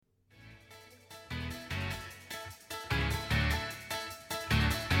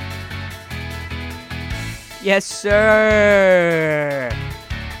Yes, sir.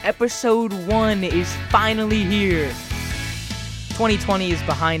 Episode 1 is finally here. 2020 is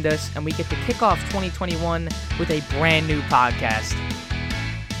behind us, and we get to kick off 2021 with a brand new podcast.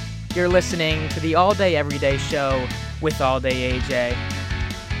 You're listening to the All Day Everyday Show with All Day AJ.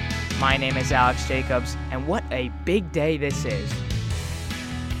 My name is Alex Jacobs, and what a big day this is.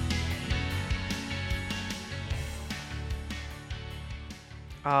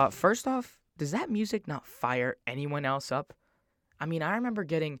 First off, does that music not fire anyone else up? I mean, I remember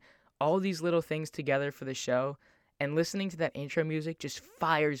getting all these little things together for the show, and listening to that intro music just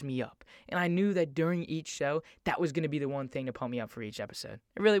fires me up. And I knew that during each show, that was going to be the one thing to pump me up for each episode.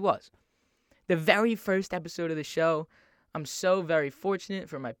 It really was. The very first episode of the show, I'm so very fortunate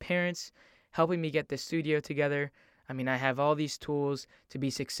for my parents helping me get the studio together. I mean, I have all these tools to be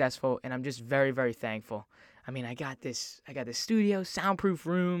successful, and I'm just very, very thankful. I mean, I got this studio, soundproof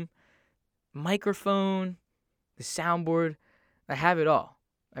room, microphone, the soundboard. I have it all.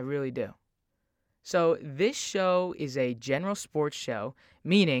 I really do. So this show is a general sports show,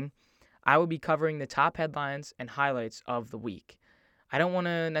 meaning I will be covering the top headlines and highlights of the week. I don't want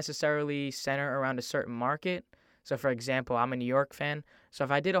to necessarily center around a certain market. So, for example, I'm a New York fan. So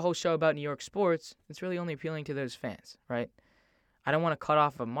if I did a whole show about New York sports, it's really only appealing to those fans, right? I don't want to cut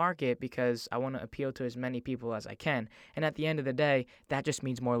off a market because I want to appeal to as many people as I can. And at the end of the day, that just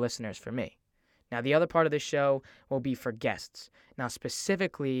means more listeners for me. Now, the other part of the show will be for guests. Now,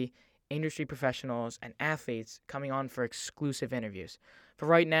 specifically, industry professionals and athletes coming on for exclusive interviews. For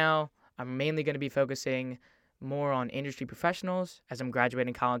right now, I'm mainly going to be focusing more on industry professionals as I'm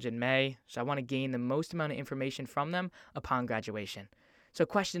graduating college in May. So I want to gain the most amount of information from them upon graduation. So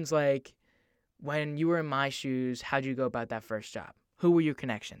questions like, when you were in my shoes, how'd you go about that first job? Who were your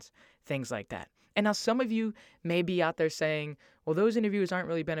connections? Things like that. And now some of you may be out there saying, well, those interviews aren't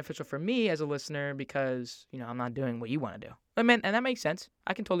really beneficial for me as a listener because, I'm not doing what you want to do. And that makes sense.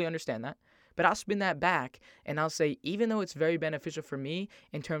 I can totally understand that. But I'll spin that back and I'll say, even though it's very beneficial for me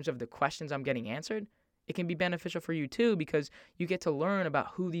in terms of the questions I'm getting answered, it can be beneficial for you too because you get to learn about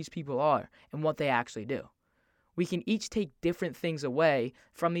who these people are and what they actually do. We can each take different things away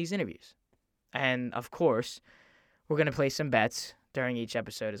from these interviews. And of course, we're going to play some bets during each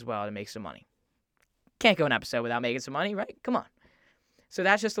episode as well to make some money. Can't go an episode without making some money, right? Come on. So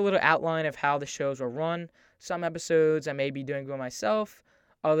that's just a little outline of how the shows will run. Some episodes I may be doing by myself.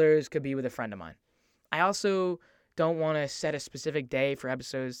 Others could be with a friend of mine. I also don't want to set a specific day for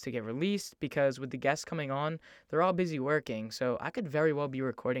episodes to get released because with the guests coming on, they're all busy working. So I could very well be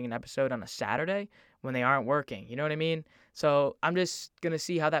recording an episode on a Saturday when they aren't working. You know what I mean? So I'm just going to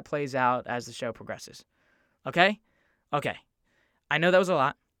see how that plays out as the show progresses. Okay? Okay. I know that was a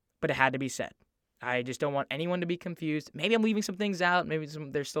lot, but it had to be said. I just don't want anyone to be confused. Maybe I'm leaving some things out. Maybe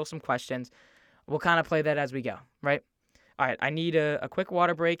there's still some questions. We'll kind of play that as we go, right? All right, I need a quick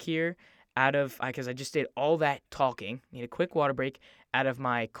water break here because I just did all that talking. I need a quick water break out of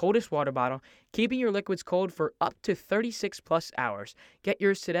my coldest water bottle, keeping your liquids cold for up to 36 plus hours. Get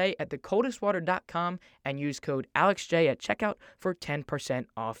yours today at thecoldestwater.com and use code AlexJ at checkout for 10%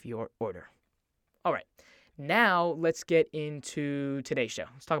 off your order. All right, now let's get into today's show.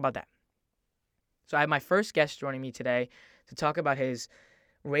 Let's talk about that. So I have my first guest joining me today to talk about his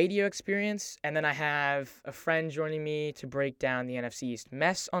radio experience, and then I have a friend joining me to break down the NFC East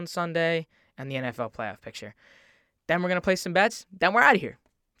mess on Sunday and the NFL playoff picture. Then we're going to play some bets, then we're out of here.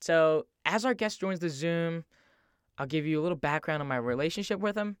 So as our guest joins the Zoom, I'll give you a little background on my relationship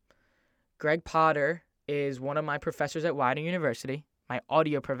with him. Greg Potter is one of my professors at Widener University, my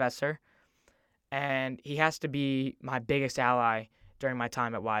audio professor, and he has to be my biggest ally during my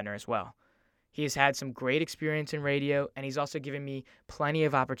time at Widener as well. He has had some great experience in radio, and he's also given me plenty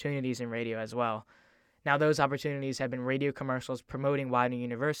of opportunities in radio as well. Now, those opportunities have been radio commercials promoting Widener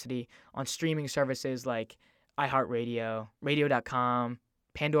University on streaming services like iHeartRadio, Radio.com,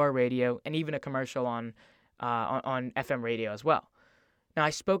 Pandora Radio, and even a commercial on FM radio as well. Now, I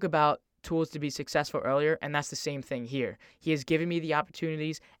spoke about tools to be successful earlier, and that's the same thing here. He has given me the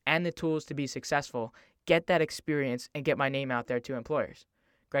opportunities and the tools to be successful, get that experience, and get my name out there to employers.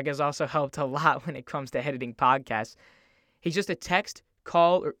 Greg has also helped a lot when it comes to editing podcasts. He's just a text,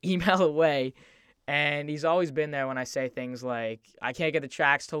 call, or email away, and he's always been there when I say things like, I can't get the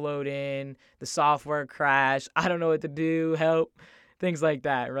tracks to load in, the software crashed, I don't know what to do, help, things like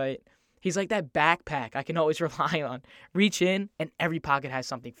that, right? He's like that backpack I can always rely on. Reach in, and every pocket has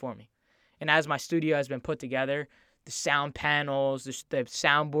something for me. And as my studio has been put together, the sound panels, the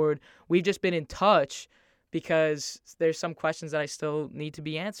soundboard, we've just been in touch because there's some questions that I still need to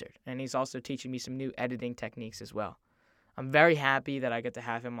be answered. And he's also teaching me some new editing techniques as well. I'm very happy that I get to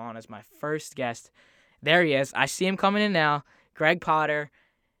have him on as my first guest. There he is. I see him coming in now. Greg Potter.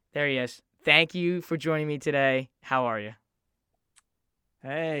 There he is. Thank you for joining me today. How are you?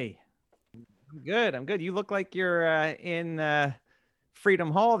 Hey, I'm good. You look like you're in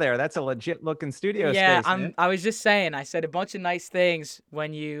Freedom Hall there. That's a legit looking studio Yeah, space, man. I was just saying. I said a bunch of nice things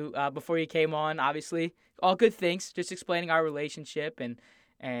when you before you came on. Obviously, all good things. Just explaining our relationship and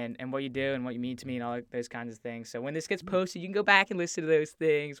what you do and what you mean to me and all those kinds of things. So when this gets posted, you can go back and listen to those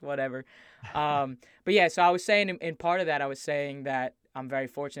things, whatever. But yeah, so I was saying in part of that, I was saying that I'm very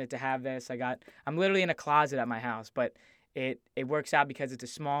fortunate to have this. I'm literally in a closet at my house, but it works out because it's a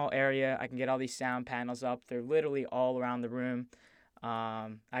small area. I can get all these sound panels up. They're literally all around the room.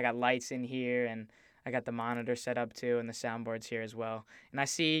 I got lights in here, and I got the monitor set up too, and the soundboard's here as well. And I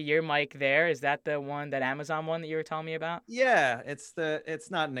see your mic there. Is that the one, that Amazon one that you were telling me about? Yeah, it's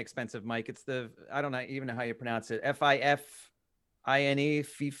not an expensive mic. It's I don't even know how you pronounce it. FIFINE,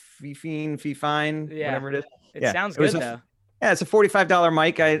 Fifine, Yeah, whatever it is. it Yeah, sounds good though. Yeah, it's a $45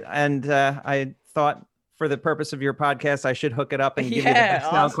 mic. I thought for the purpose of your podcast, I should hook it up and give you the Yeah, best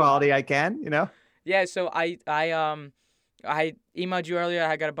sound awesome. quality I can. Yeah, so I emailed you earlier.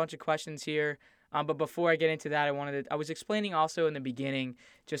 I got a bunch of questions here. But before I get into that, I was explaining also in the beginning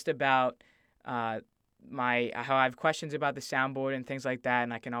just about how I have questions about the soundboard and things like that,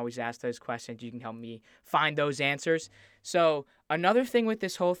 and I can always ask those questions. You can help me find those answers. So another thing with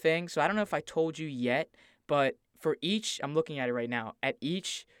this whole thing, so I don't know if I told you yet, but for each, I'm looking at it right now, at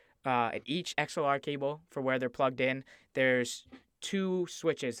each XLR cable for where they're plugged in, there's 2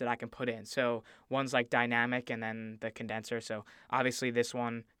 switches that I can put in. So one's like dynamic and then the condenser. So obviously this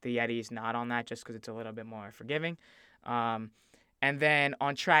one, the Yeti, is not on that just because it's a little bit more forgiving. And then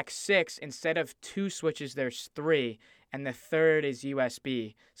on track 6, instead of 2 switches, there's 3, and the third is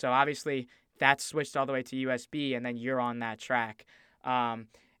USB. So obviously that's switched all the way to USB, and then you're on that track.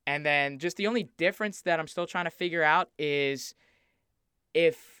 And then just the only difference that I'm still trying to figure out is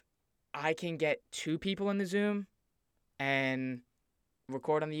if I can get 2 people in the Zoom and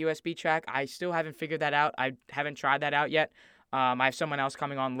record on the USB track. I still haven't figured that out. I haven't tried that out yet. I have someone else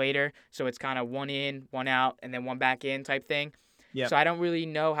coming on later, so it's kind of 1 in, 1 out, and then 1 back in type thing. Yeah. So I don't really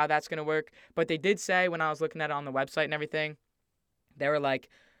know how that's going to work. But they did say when I was looking at it on the website and everything, they were like,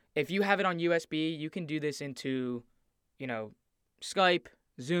 if you have it on USB, you can do this into, Skype,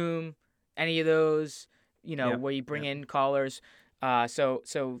 Zoom, any of those, where you bring in callers.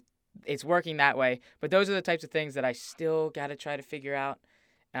 So it's working that way. But those are the types of things that I still got to try to figure out.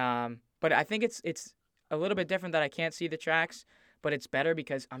 But I think it's a little bit different that I can't see the tracks. But it's better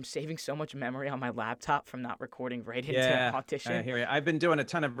because I'm saving so much memory on my laptop from not recording right into Audition. I hear you. I've been doing a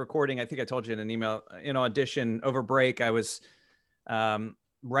ton of recording. I think I told you in an email. In Audition over break, I was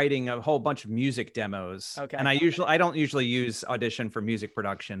writing a whole bunch of music demos. Okay. And I don't usually use Audition for music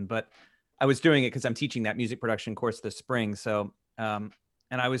production, but I was doing it because I'm teaching that music production course this spring. So, and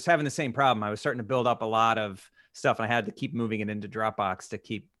I was having the same problem. I was starting to build up a lot of stuff, and I had to keep moving it into Dropbox to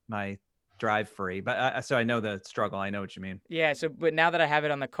keep my drive free. But so I know the struggle. I know what you mean. Yeah. But now that I have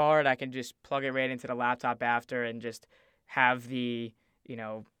it on the card, I can just plug it right into the laptop after and just have the,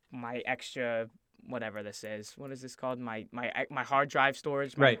 my extra, whatever this is. What is this called? My hard drive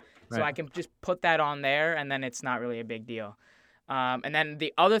storage. Right. So I can just put that on there, and then it's not really a big deal. And then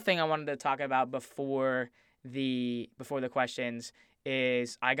the other thing I wanted to talk about before the questions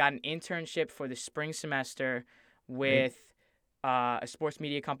is I got an internship for the spring semester with a sports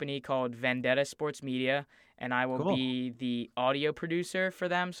media company called Vendetta Sports Media, and I will be the audio producer for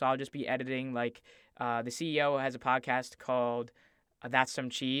them. So I'll just be editing, the CEO has a podcast called That's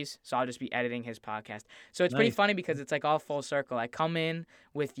Some Cheese, so I'll just be editing his podcast. So it's pretty funny because it's like all full circle. I come in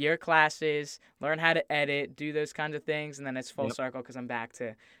with your classes, learn how to edit, do those kinds of things, and then it's full circle because I'm back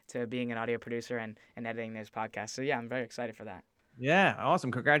to being an audio producer and editing this podcast. So yeah, I'm very excited for that. Yeah,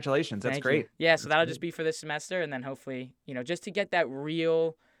 awesome. Congratulations. That's great. Yeah, so that'll just be for this semester, and then hopefully, just to get that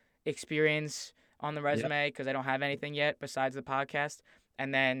real experience on the resume, because I don't have anything yet besides the podcast,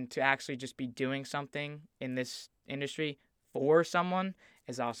 and then to actually just be doing something in this industry for someone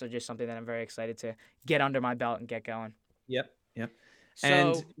is also just something that I'm very excited to get under my belt and get going. Yep. So,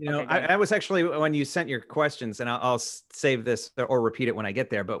 and I was actually, when you sent your questions, and I'll save this or repeat it when I get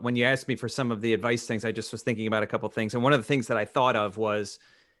there, but when you asked me for some of the advice things, I just was thinking about a couple of things. And one of the things that I thought of was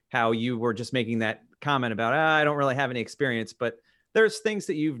how you were just making that comment about, I don't really have any experience, but there's things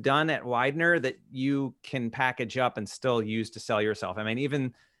that you've done at Widener that you can package up and still use to sell yourself. I mean,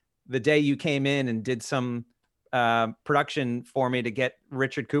 even the day you came in and did some production for me to get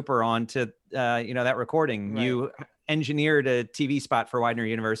Richard Cooper on to, that recording, you engineered a TV spot for Widener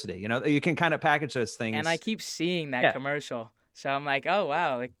University. You can kind of package those things. And I keep seeing that commercial. So I'm like, oh,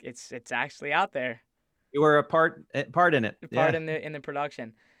 wow, it's actually out there. You were a part in it. part Yeah. in the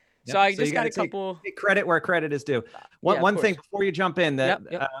production. So Yep. I So you just got got to a couple. take credit where credit is due. Yeah, of One thing course. before you jump in, that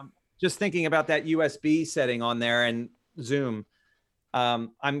Yep. just thinking about that USB setting on there and Zoom,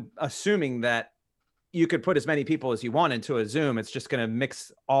 I'm assuming that you could put as many people as you want into a Zoom. It's just going to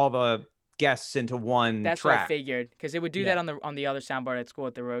mix all the guests into one That's what I track. figured, because it would do Yeah. that on the other soundboard at school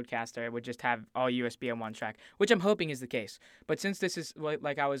at the Roadcaster. It would just have all USB on one track, which I'm hoping is the case. But since this is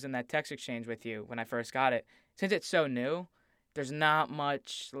like I was in that text exchange with you when I first got it, since it's so new, there's not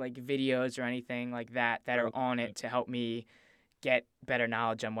much like videos or anything like that are on it to help me get better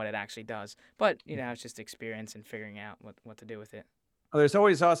knowledge on what it actually does. But it's just experience and figuring out what to do with it. Well, there's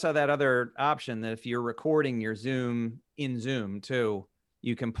always also that other option that if you're recording your Zoom in Zoom too,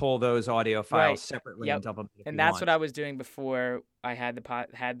 you can pull those audio files Right. separately Yep. and double if And you that's want. what I was doing before I had the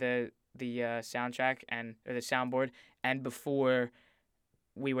soundtrack or the soundboard, and before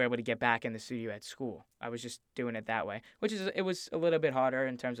we were able to get back in the studio at school. I was just doing it that way, it was a little bit harder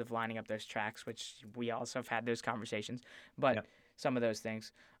in terms of lining up those tracks, which we also have had those conversations, but Yep. some of those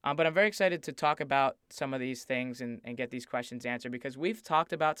things. But I'm very excited to talk about some of these things and get these questions answered, because we've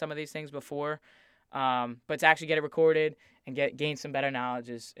talked about some of these things before, but to actually get it recorded and gain some better knowledge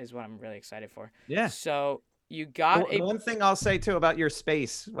is what I'm really excited for. Yeah. So you got The one thing I'll say too about your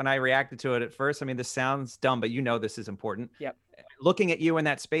space, when I reacted to it at first, I mean, this sounds dumb, but this is important. Yep. Looking at you in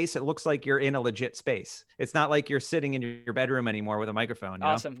that space, it looks like you're in a legit space. It's not like you're sitting in your bedroom anymore with a microphone.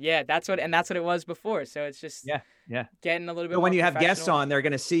 Awesome. Yeah, that's what it was before. So it's just getting a little bit But more when you have guests professional. on, they're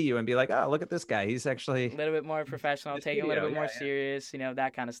going to see you and be like, "Oh, look at this guy. He's actually A little bit more professional, taking a little bit more serious,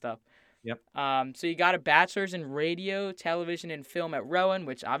 that kind of stuff. Yep. So you got a bachelor's in radio, television, and film at Rowan,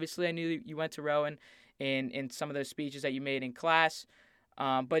 which obviously I knew you went to Rowan in some of those speeches that you made in class.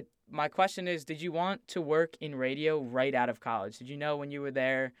 But my question is, did you want to work in radio right out of college? Did you know when you were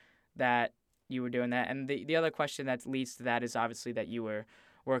there that you were doing that? And the other question that leads to that is obviously that you were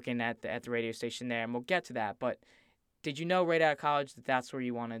working at the radio station there, and we'll get to that. But did you know right out of college that that's where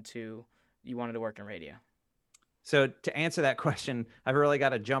you wanted to work in radio? So to answer that question, I've really got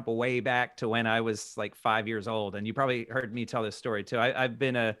to jump way back to when I was like 5 years old. And you probably heard me tell this story too. I've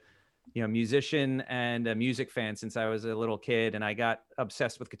been a musician and a music fan since I was a little kid. And I got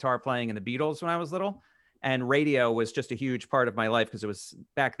obsessed with guitar playing and the Beatles when I was little. And radio was just a huge part of my life, because it was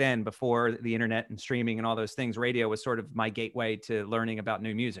back then, before the internet and streaming and all those things. Radio was sort of my gateway to learning about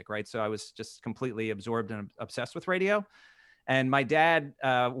new music, right? So I was just completely absorbed and obsessed with radio. And my dad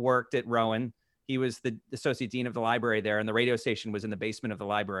worked at Rowan. He was the associate dean of the library there, and the radio station was in the basement of the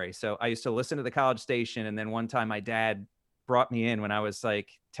library. So I used to listen to the college station. And then one time my dad brought me in when I was like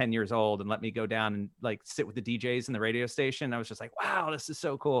 10 years old and let me go down and like sit with the DJs in the radio station. I was just like, wow, this is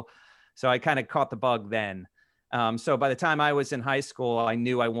so cool. So I kind of caught the bug then. So by the time I was in high school, I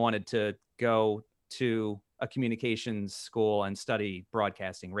knew I wanted to go to a communications school and study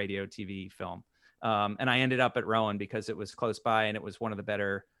broadcasting, radio, TV, film. And I ended up at Rowan because it was close by and it was one of the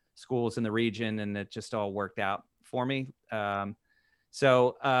better schools in the region, and it just all worked out for me. I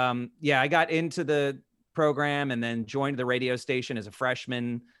got into the program and then joined the radio station as a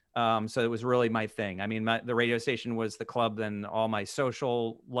freshman. So it was really my thing. I mean, the radio station was the club, then all my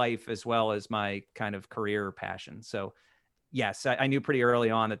social life, as well as my kind of career passion. So yes, I knew pretty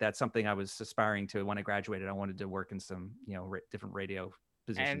early on that that's something I was aspiring to. When I graduated, I wanted to work in some, different radio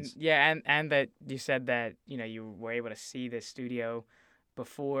positions. And that you said that, you were able to see the studio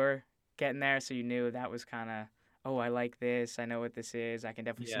before getting there. So you knew that was kind of, oh, I like this. I know what this is. I can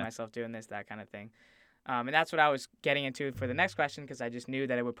definitely see myself doing this, that kind of thing. And that's what I was getting into for the next question, because I just knew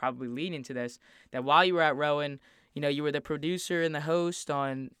that it would probably lead into this, that while you were at Rowan, you were the producer and the host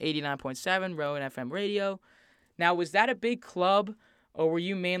on 89.7 Rowan FM radio. Now, was that a big club, or were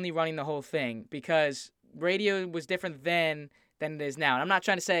you mainly running the whole thing? Because radio was different then than it is now. And I'm not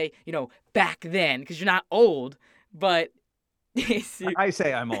trying to say, back then, because you're not old, but... I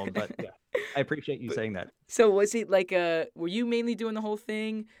say I'm old, but yeah, I appreciate you saying that. So was it like were you mainly doing the whole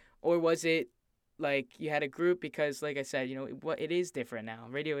thing, or was it like you had a group? Because like I said, it is different now.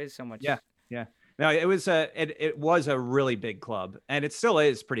 Radio is so much. Yeah. No, it was a really big club, and it still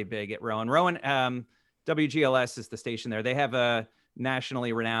is pretty big at Rowan. WGLS is the station there. They have a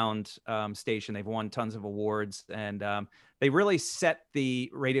nationally renowned station. They've won tons of awards, and they really set the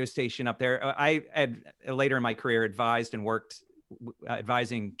radio station up there. I had later in my career advised and worked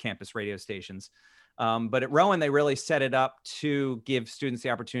advising campus radio stations. But at Rowan, they really set it up to give students the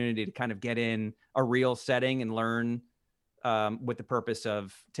opportunity to kind of get in a real setting and learn with the purpose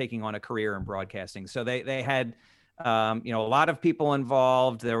of taking on a career in broadcasting. So they had A lot of people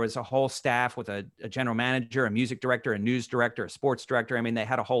involved. There was a whole staff with a general manager, a music director, a news director, a sports director. I mean, they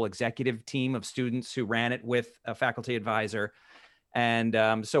had a whole executive team of students who ran it with a faculty advisor. And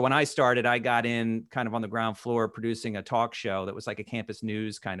so when I started, I got in kind of on the ground floor producing a talk show that was like a campus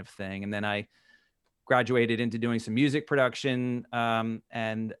news kind of thing. And then I graduated into doing some music production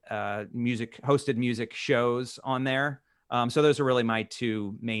and hosted music shows on there. So those are really my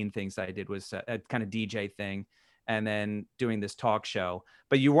two main things that I did, was a kind of DJ thing and then doing this talk show.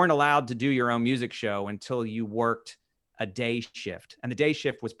 But you weren't allowed to do your own music show until you worked a day shift. And the day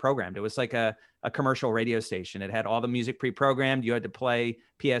shift was programmed. It was like a commercial radio station. It had all the music pre-programmed. You had to play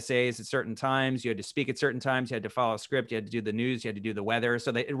PSAs at certain times. You had to speak at certain times. You had to follow a script. You had to do the news. You had to do the weather.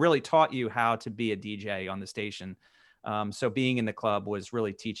 So it really taught you how to be a DJ on the station. So being in the club was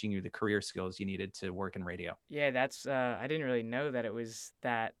really teaching you the career skills you needed to work in radio. Yeah, that's I didn't really know that it was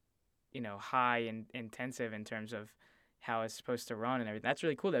that, high and intensive in terms of how it's supposed to run and everything. That's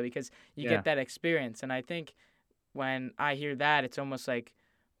really cool though, because you get that experience. And I think when I hear that, it's almost like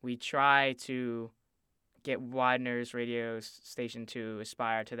we try to get Widener's radio station to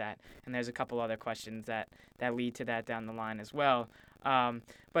aspire to that. And there's a couple other questions that lead to that down the line as well.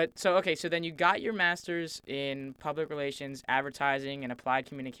 So then you got your master's in public relations, advertising, and applied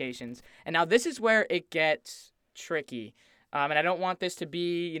communications. And now this is where it gets tricky. And I don't want this to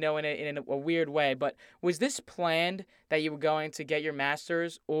be, in a weird way, but was this planned that you were going to get your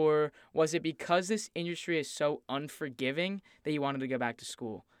master's, or was it because this industry is so unforgiving that you wanted to go back to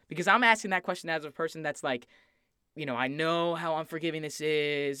school? Because I'm asking that question as a person that's like, I know how unforgiving this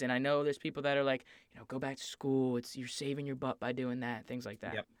is, and I know there's people that are like, go back to school. You're saving your butt by doing that, things like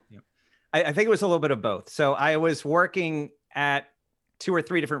that. Yep. I think it was a little bit of both. So I was working at 2 or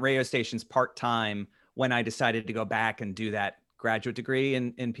 3 different radio stations part-time when I decided to go back and do that graduate degree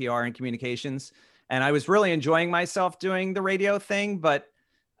in PR and communications. And I was really enjoying myself doing the radio thing, but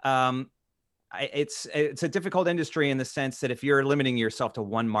it's a difficult industry in the sense that if you're limiting yourself to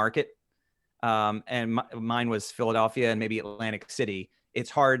one market, and mine was Philadelphia and maybe Atlantic City, it's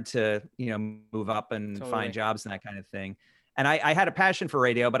hard to, move up and find jobs and that kind of thing. And I had a passion for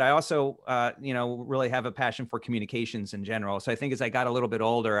radio, but I also, really have a passion for communications in general. So I think as I got a little bit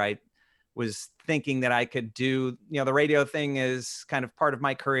older, I was thinking that I could do, the radio thing is kind of part of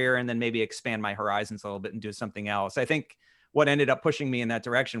my career, and then maybe expand my horizons a little bit and do something else. I think what ended up pushing me in that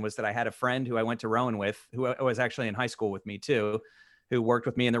direction was that I had a friend who I went to Rowan with, who was actually in high school with me too, who worked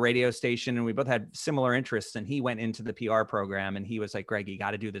with me in the radio station, and we both had similar interests. And he went into the PR program, and he was like, Greg, you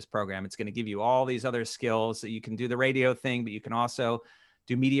got to do this program. It's going to give you all these other skills that you can do the radio thing, but you can also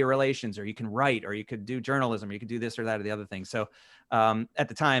do media relations, or you can write, or you could do journalism, or you could do this or that or the other thing. So at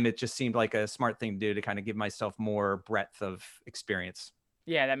the time, it just seemed like a smart thing to do to kind of give myself more breadth of experience.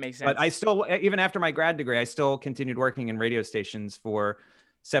 Yeah, that makes sense. But I still, even after my grad degree, I still continued working in radio stations for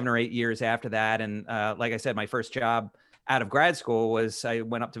 7 or 8 years after that. And like I said, my first job out of grad school was I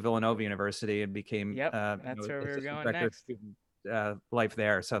went up to Villanova University and became that's where we were going next. Student life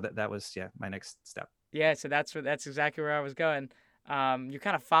there. So that was my next step. Yeah, so that's exactly where I was going. You're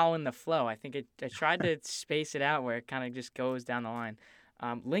kind of following the flow. I think I tried to space it out where it kind of just goes down the line.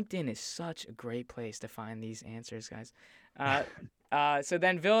 LinkedIn is such a great place to find these answers, guys. So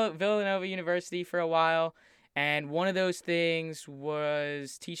then Villanova University for a while, and one of those things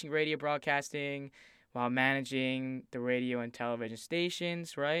was teaching radio broadcasting while managing the radio and television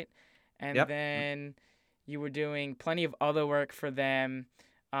stations, right? And then you were doing plenty of other work for them.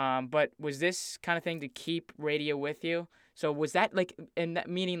 But was this kind of thing to keep radio with you? So was that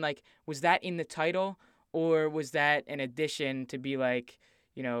was that in the title, or was that an addition to be like,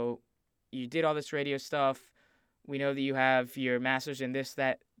 you did all this radio stuff. We know that you have your master's in this,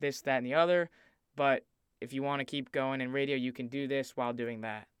 that, and the other, but if you want to keep going in radio, you can do this while doing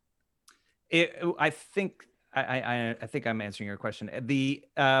that. I think I'm answering your question. The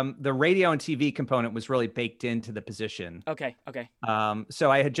radio and TV component was really baked into the position. Okay.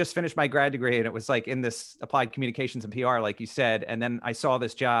 So I had just finished my grad degree, and it was like in this applied communications and PR, like you said. And then I saw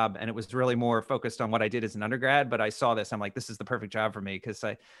this job, and it was really more focused on what I did as an undergrad. But I saw this, I'm like, this is the perfect job for me, because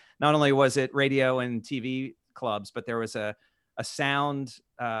not only was it radio and TV clubs, but there was a sound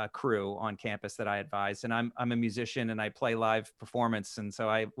crew on campus that I advised. And I'm a musician, and I play live performance. And so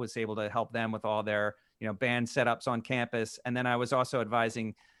I was able to help them with all their band setups on campus. And then I was also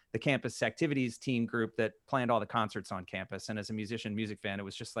advising the campus activities team group that planned all the concerts on campus. And as a musician, music fan, it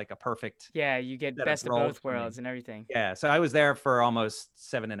was just like a perfect. Yeah, you get best of both worlds and everything. Yeah. So I was there for almost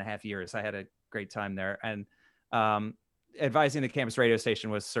 7.5 years. I had a great time there. And advising the campus radio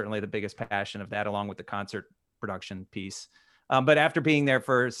station was certainly the biggest passion of that, along with the concert production piece. But after being there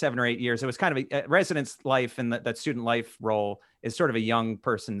for 7 or 8 years, it was kind of a residence life, and that student life role is sort of a young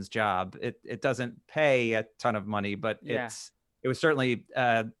person's job. It doesn't pay a ton of money, but Yeah. it was certainly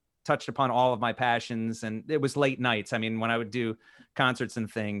touched upon all of my passions. And it was late nights. I mean, when I would do concerts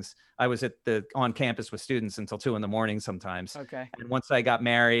and things, I was on campus with students until 2 a.m. sometimes. Okay. And once I got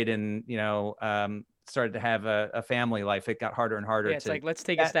married and started to have a family life, it got harder and harder Yeah, it's to like, let's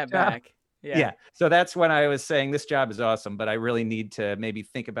take a that step job. back. Yeah. Yeah. So that's when I was saying this job is awesome, but I really need to maybe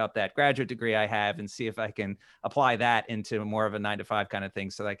think about that graduate degree I have and see if I can apply that into more of a 9 to 5 kind of thing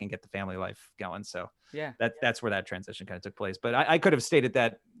so that I can get the family life going. So Yeah. that's where that transition kind of took place. But I could have stayed at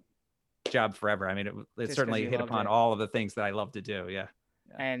that job forever. I mean, it Just 'cause certainly you hit loved upon it. all of the things that I love to do. Yeah.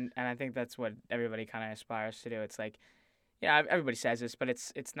 And I think that's what everybody kind of aspires to do. It's like, everybody says this, but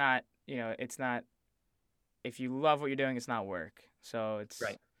it's not, it's not, if you love what you're doing, it's not work. So it's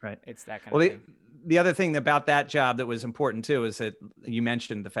Right. It's that kind Well, of thing. the other thing about that job that was important too is that you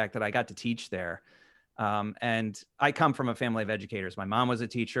mentioned the fact that I got to teach there. And I come from a family of educators. My mom was a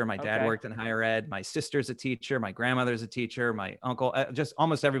teacher. My dad Okay. worked in higher ed. My sister's a teacher. My grandmother's a teacher. My uncle, just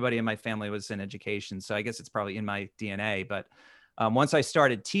almost everybody in my family was in education. So I guess it's probably in my DNA. But once I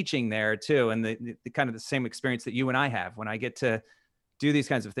started teaching there too, and the kind of the same experience that you and I have, when I get to do these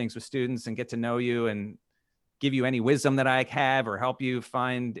kinds of things with students and get to know you and give you any wisdom that I have or help you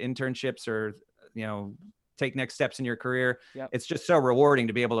find internships or, take next steps in your career. Yep. It's just so rewarding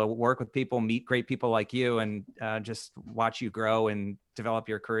to be able to work with people, meet great people like you, and just watch you grow and develop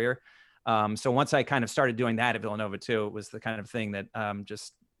your career. So once I kind of started doing that at Villanova too, it was the kind of thing that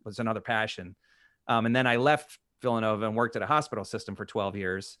just was another passion. And then I left Villanova and worked at a hospital system for 12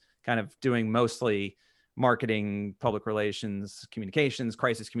 years, kind of doing mostly marketing, public relations, communications,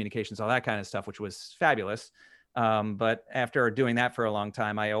 crisis communications, all that kind of stuff, which was fabulous. But after doing that for a long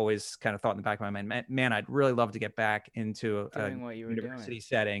time, I always kind of thought in the back of my mind, man, I'd really love to get back into a Doing what you were university doing.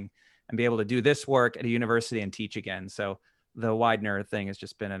 setting and be able to do this work at a university and teach again. So the Widener thing has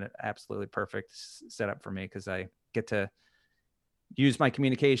just been an absolutely perfect setup for me because I get to use my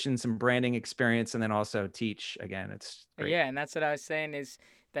communications and branding experience and then also teach again. It's great. Yeah, and that's what I was saying is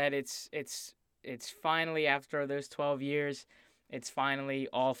that it's finally, after those 12 years, it's finally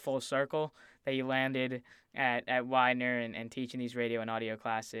all full circle that you landed at Widener and teaching these radio and audio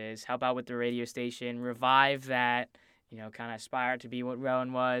classes, help out with the radio station, revive that, kind of aspire to be what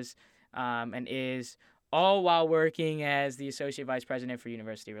Rowan was and is, all while working as the Associate Vice President for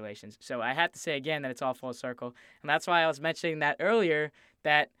University Relations. So I have to say again that it's all full circle. And that's why I was mentioning that earlier,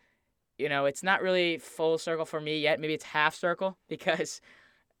 that it's not really full circle for me yet. Maybe it's half circle because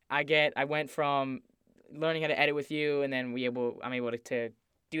I went from learning how to edit with you, and then I'm able to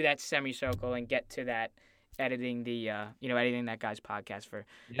do that semicircle and get to that editing editing that guy's podcast for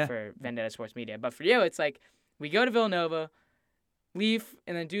Vendetta Sports Media. But for you, it's like we go to Villanova, leave,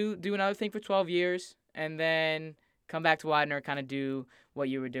 and then do another thing for 12 years, and then come back to Widener, kind of do what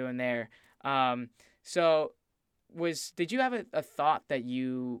you were doing there. So did you have a thought that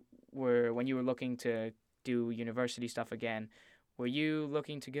you were, when you were looking to do university stuff again, were you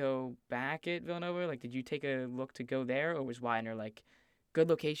looking to go back at Villanova? Like, did you take a look to go there, or was Widener like, good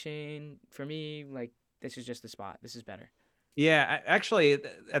location for me? Like, this is just the spot. This is better. Yeah, actually,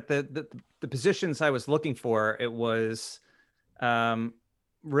 at the positions I was looking for, it was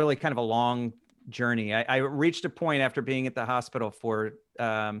really kind of a long journey. I reached a point after being at the hospital for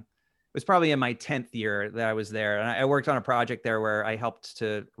it was probably in my 10th year that I was there. And I worked on a project there where I helped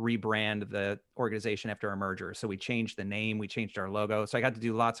to rebrand the organization after a merger. So we changed the name, we changed our logo. So I got to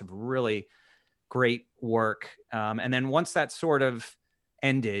do lots of really great work. And then once that sort of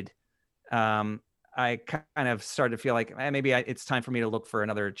ended, I kind of started to feel like maybe it's time for me to look for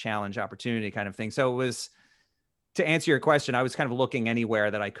another challenge opportunity kind of thing. So it was, to answer your question, I was kind of looking anywhere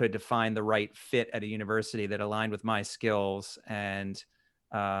that I could to find the right fit at a university that aligned with my skills and,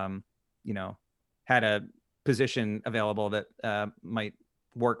 had a position available that might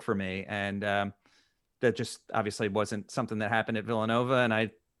work for me. And that just obviously wasn't something that happened at Villanova. And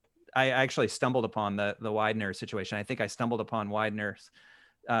I actually stumbled upon the Widener situation. I think I stumbled upon Widener's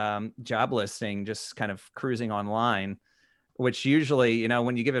job listing, just kind of cruising online, which usually,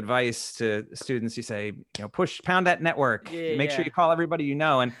 when you give advice to students, you say, pound that network, make sure you call everybody,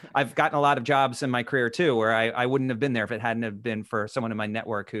 and I've gotten a lot of jobs in my career too, where I wouldn't have been there if it hadn't have been for someone in my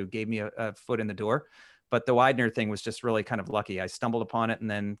network who gave me a foot in the door. But the Widener thing was just really kind of lucky. I stumbled upon it and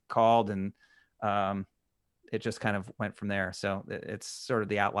then called, and it just kind of went from there. So it's sort of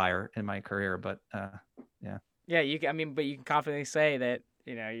the outlier in my career, but yeah. Yeah, but you can confidently say that,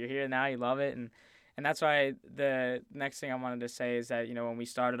 you're here now, you love it. And that's why the next thing I wanted to say is that, when we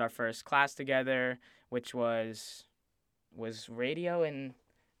started our first class together, which was was radio and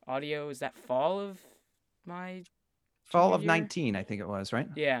audio, is that fall of my Fall junior of year? 19, I think it was, right?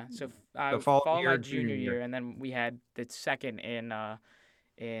 Yeah, so The fall of fall of my your junior junior year. year, and then we had the second in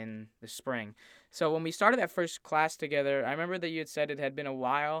the spring. So when we started that first class together, I remember that you had said it had been a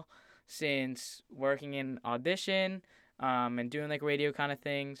while since working in audition, and doing like radio kind of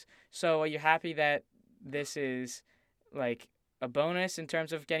things. So are you happy that this is like a bonus in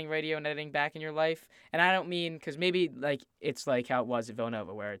terms of getting radio and editing back in your life? And I don't mean because maybe like it's like how it was at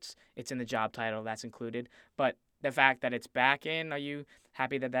Villanova, where it's in the job title that's included, but the fact that it's back in, are you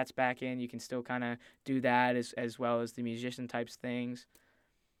happy that that's back in? You can still kind of do that as well as the musician types things.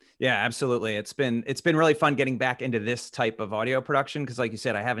 Yeah, absolutely. It's been really fun getting back into this type of audio production because, like you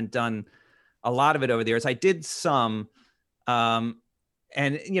said, I haven't done a lot of it over the years. I did some, um,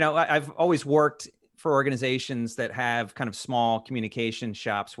 and I've always worked for organizations that have kind of small communication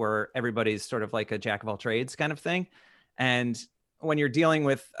shops where everybody's sort of like a jack of all trades kind of thing. And when you're dealing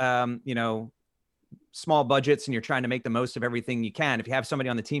with, small budgets and you're trying to make the most of everything you can, if you have somebody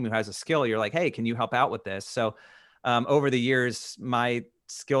on the team who has a skill, you're like, hey, can you help out with this? So over the years, my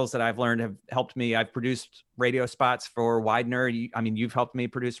skills that I've learned have helped me. I've produced radio spots for Widener. You've helped me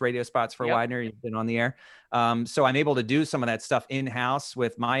produce radio spots for Yep. Widener. You've been on the air. So I'm able to do some of that stuff in-house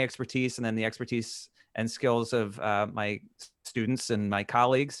with my expertise and then the expertise and skills of my students and my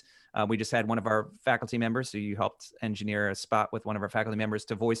colleagues. We just had one of our faculty members who you helped engineer a spot with one of our faculty members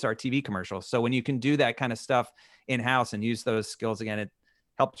to voice our TV commercials. So when you can do that kind of stuff in-house and use those skills again, it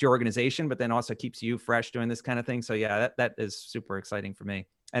helps your organization, but then also keeps you fresh doing this kind of thing. So yeah, that is super exciting for me.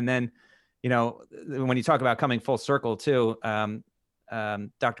 And then, when you talk about coming full circle too,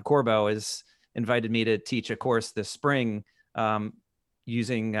 Dr. Corbo has invited me to teach a course this spring,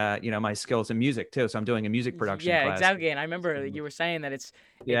 using my skills in music too. So I'm doing a music production Yeah, class. exactly. And I remember you were saying that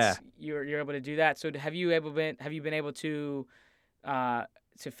Yeah. you're able to do that. So have you been able to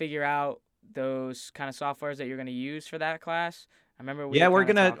figure out those kind of softwares that you're going to use for that class? I remember we Yeah, had kind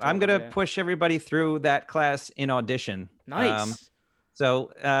of talked a I'm little gonna bit. push everybody through that class in Audition. Nice.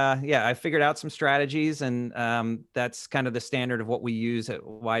 Yeah, I figured out some strategies, and that's kind of the standard of what we use at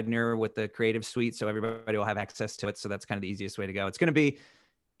Widener with the Creative Suite. So everybody will have access to it. So that's kind of the easiest way to go. It's going to be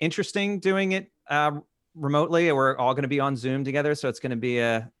interesting doing it remotely. We're all going to be on Zoom together, so it's going to be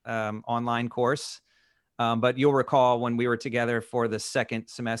a online course. But you'll recall when we were together for the second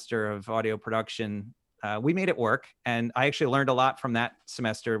semester of audio production, we made it work. And I actually learned a lot from that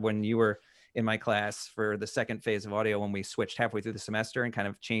semester when you were in my class for the second phase of audio, when we switched halfway through the semester and kind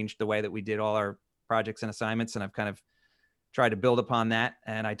of changed the way that we did all our projects and assignments. And I've kind of tried to build upon that.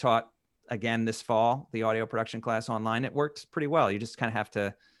 And I taught again this fall, the audio production class online. It works pretty well. You just kind of have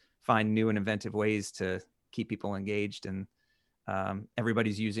to find new and inventive ways to keep people engaged. And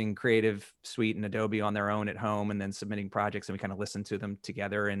everybody's using Creative Suite and Adobe on their own at home and then submitting projects. And we kind of listen to them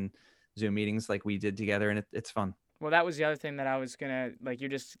together in Zoom meetings like we did together. And it's fun. Well, that was the other thing that I was gonna like.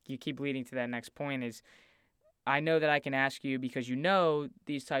 You keep leading to that next point. Is I know that I can ask you because you know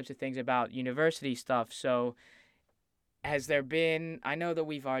these types of things about university stuff. So has there been? I know that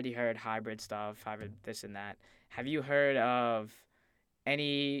we've already heard hybrid stuff, hybrid this and that. Have you heard of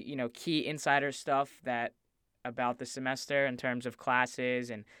any key insider stuff that about the semester in terms of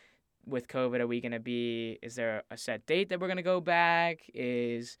classes and with COVID? Are we gonna be? Is there a set date that we're gonna go back?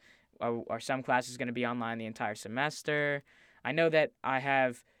 Are some classes going to be online the entire semester? I know that I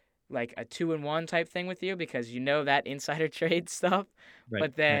have like a 2-in-1 type thing with you because you know that insider trade stuff, Right.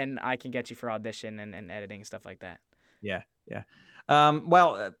 but then I can get you for audition and editing and stuff like that. Yeah. Yeah.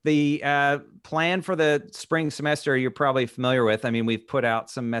 Well, the plan for the spring semester, you're probably familiar with. I mean, we've put out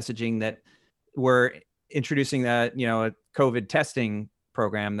some messaging that we're introducing a COVID testing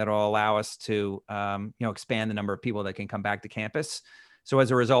program that will allow us to, expand the number of people that can come back to campus. So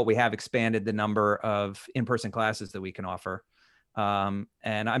as a result, we have expanded the number of in-person classes that we can offer. And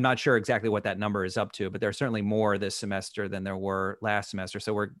I'm not sure exactly what that number is up to, but there are certainly more this semester than there were last semester.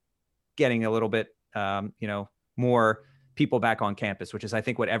 So we're getting a little bit, more people back on campus, which is, I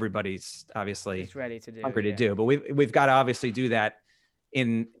think, what everybody's obviously ready to do. hungry to do. But we've got to obviously do that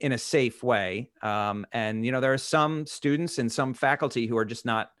in a safe way. And there are some students and some faculty who are just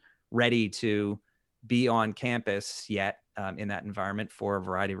not ready to be on campus yet. In that environment for a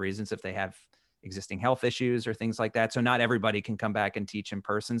variety of reasons, if they have existing health issues or things like that. So not everybody can come back and teach in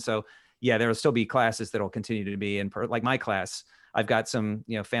person. So yeah, there'll still be classes that'll continue to be like my class. I've got some,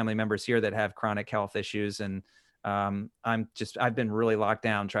 family members here that have chronic health issues, and I've been really locked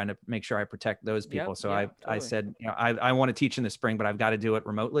down trying to make sure I protect those people. So totally. I said, I want to teach in the spring, but I've got to do it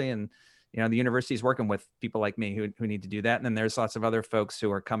remotely. And, the university is working with people like me who need to do that. And then there's lots of other folks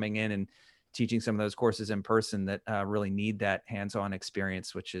who are coming in and teaching some of those courses in person that really need that hands-on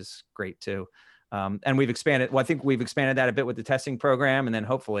experience, which is great too. And we've expanded. Well, I think we've expanded that a bit with the testing program, and then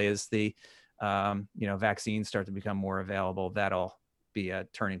hopefully as the vaccines start to become more available, that'll be a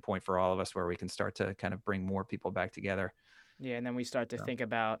turning point for all of us where we can start to kind of bring more people back together. Yeah, and then we start to think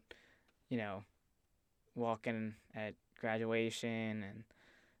about, you know, walking at graduation and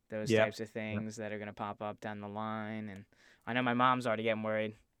those types of things that are going to pop up down the line. And I know my mom's already getting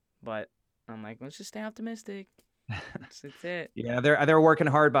worried, but I'm like, let's just stay optimistic. That's it. Yeah, they're working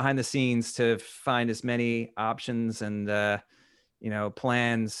hard behind the scenes to find as many options and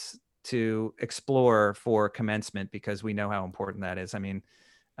plans to explore for commencement, because we know how important that is. I mean,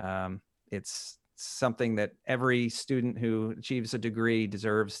 it's something that every student who achieves a degree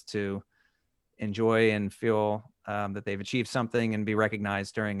deserves to enjoy and feel that they've achieved something and be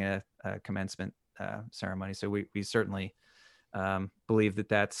recognized during a commencement ceremony. So we certainly believe that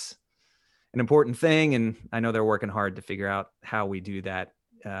that's an important thing. And I know they're working hard to figure out how we do that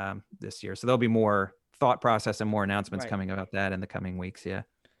this year. So there'll be more thought process and more announcements coming about that in the coming weeks. Yeah.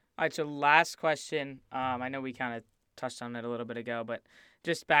 All right. So last question. I know we kind of touched on it a little bit ago, but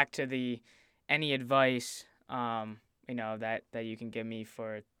just back to any advice, that you can give me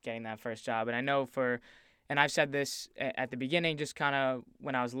for getting that first job. And I know and I've said this at the beginning, just kind of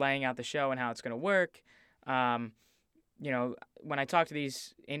when I was laying out the show and how it's going to work. When I talk to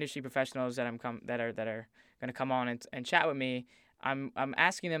these industry professionals that are going to come on and chat with me, I'm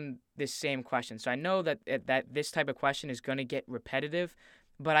asking them this same question. So I know that this type of question is going to get repetitive,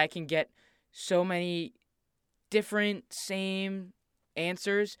 but I can get so many different same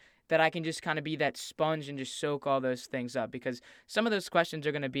answers that I can just kind of be that sponge and just soak all those things up, because some of those questions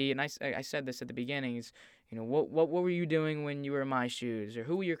are going to be, and I said this at the beginning, is, what were you doing when you were in my shoes, or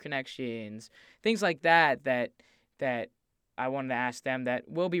who were your connections, things like that I wanted to ask them, that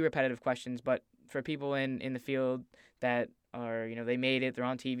will be repetitive questions, but for people in the field that are, they made it, they're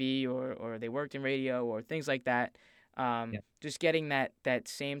on TV or they worked in radio or things like that, just getting that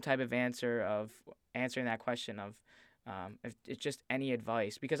same type of answer of answering that question of, if it's just any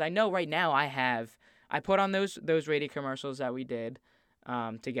advice, because I know right now I put on those radio commercials that we did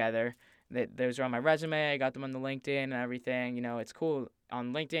together. That those are on my resume. I got them on the LinkedIn and everything. It's cool.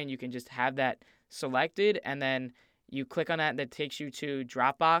 On LinkedIn, you can just have that selected, and then you click on that takes you to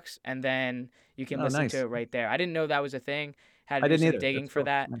Dropbox, and then you can listen to it right there. I didn't know that was a thing. Had to do some digging for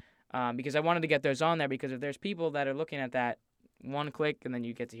that, because I wanted to get those on there, because if there's people that are looking at that, one click and then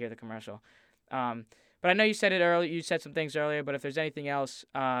you get to hear the commercial. But I know you said it earlier. You said some things earlier, but if there's anything else,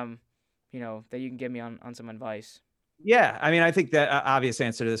 that you can give me on some advice. Yeah. I mean, I think the obvious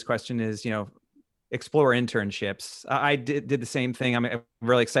answer to this question is, explore internships. I did the same thing. I'm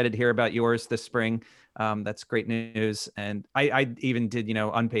really excited to hear about yours this spring. That's great news. And I even did,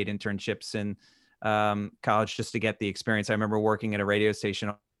 unpaid internships in college just to get the experience. I remember working at a radio station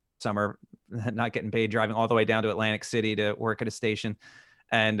all summer, not getting paid, driving all the way down to Atlantic City to work at a station.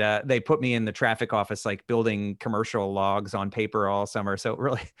 And they put me in the traffic office, like building commercial logs on paper all summer. So it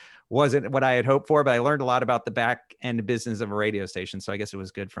really wasn't what I had hoped for, but I learned a lot about the back end business of a radio station. So I guess it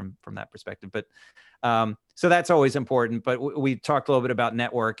was good from that perspective. But so that's always important. But we talked a little bit about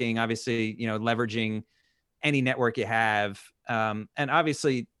networking, obviously, leveraging any network you have. And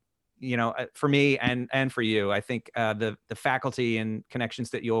obviously, for me and for you, I think the faculty and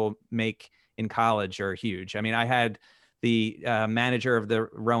connections that you'll make in college are huge. I mean, I had the manager of the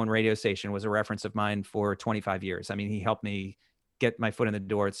Rowan radio station was a reference of mine for 25 years. I mean, he helped me get my foot in the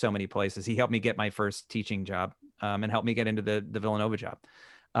door at so many places. He helped me get my first teaching job and helped me get into the Villanova job.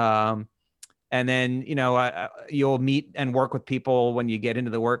 And then, you'll meet and work with people when you get into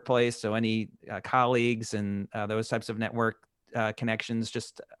the workplace. So any colleagues and those types of network connections,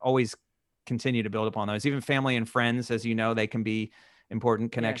 just always continue to build upon those. Even family and friends, as you know, they can be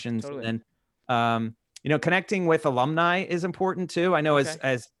important connections. Yeah, totally. And connecting with alumni is important too. I know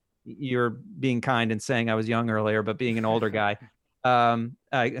as you're being kind and saying I was young earlier, but being an older guy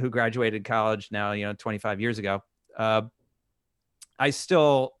who graduated college now, 25 years ago, I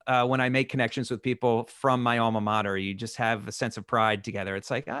still, when I make connections with people from my alma mater, you just have a sense of pride together.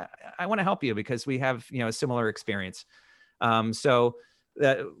 It's like, I want to help you because we have, a similar experience. So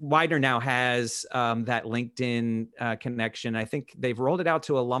Widener now has that LinkedIn connection. I think they've rolled it out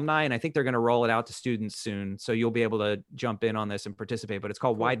to alumni, and I think they're going to roll it out to students soon. So you'll be able to jump in on this and participate. But it's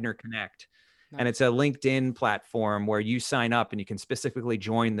called Widener Connect. Nice. And it's a LinkedIn platform where you sign up and you can specifically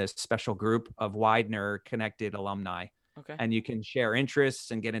join this special group of Widener connected alumni. Okay. And you can share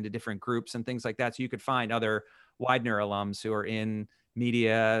interests and get into different groups and things like that. So you could find other Widener alums who are in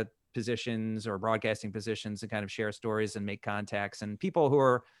media positions or broadcasting positions and kind of share stories and make contacts, and people who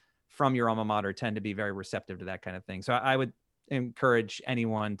are from your alma mater tend to be very receptive to that kind of thing. So I would encourage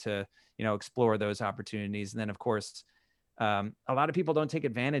anyone to, explore those opportunities. And then, of course, a lot of people don't take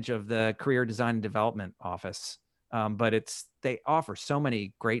advantage of the career design and development office, but they offer so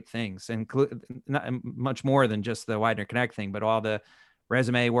many great things, include not much more than just the Widener Connect thing, but all the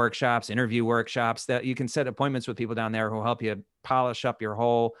resume workshops, interview workshops that you can set appointments with people down there who will help you polish up your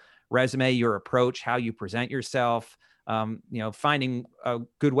whole resume, your approach, how you present yourself. Finding a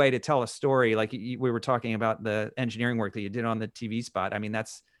good way to tell a story. Like we were talking about the engineering work that you did on the TV spot. I mean,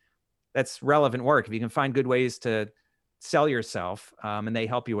 that's relevant work. If you can find good ways to sell yourself, and they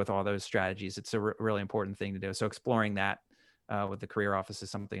help you with all those strategies, it's a really important thing to do. So exploring that with the career office is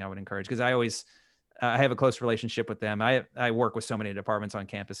something I would encourage, because I have a close relationship with them. I work with so many departments on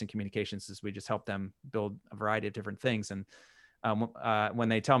campus in communications, as we just help them build a variety of different things. And when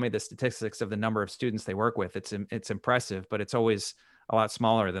they tell me the statistics of the number of students they work with, it's impressive, but it's always a lot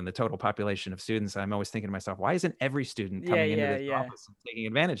smaller than the total population of students. I'm always thinking to myself, why isn't every student coming into this office and taking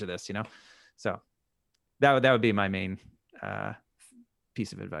advantage of this? So that would be my main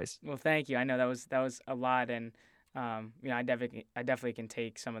piece of advice. Well, thank you. I know that was a lot, and I definitely can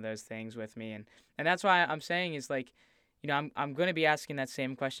take some of those things with me, and that's why I'm saying is like, I'm going to be asking that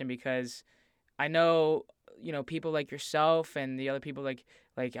same question, because I know, people like yourself and the other people like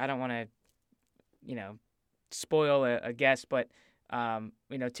I don't want to, spoil a guest, but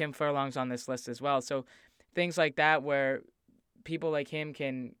Tim Furlong's on this list as well. So things like that where people like him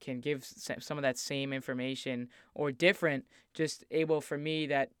can give some of that same information or different, just able for me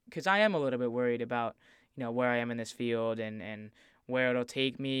that, because I am a little bit worried about, where I am in this field and where it'll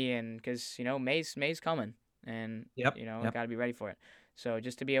take me, and because, May's coming, and, Yep. I got to be ready for it. So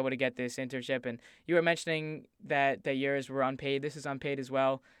just to be able to get this internship, and you were mentioning that yours were unpaid. This is unpaid as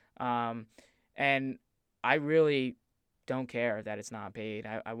well. And I really don't care that it's not paid.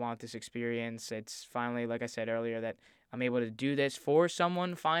 I want this experience. It's finally, like I said earlier, that I'm able to do this for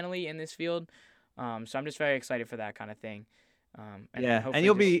someone finally in this field. So I'm just very excited for that kind of thing. And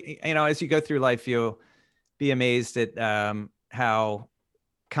you'll be, as you go through life, you'll be amazed at how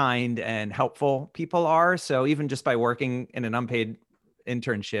kind and helpful people are. So even just by working in an unpaid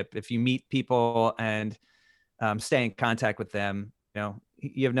internship, if you meet people and stay in contact with them,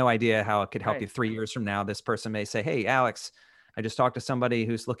 you have no idea how it could help you 3 years from now. This person may say, hey, Alex, I just talked to somebody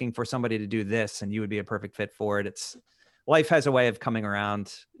who's looking for somebody to do this, and you would be a perfect fit for it. Life has a way of coming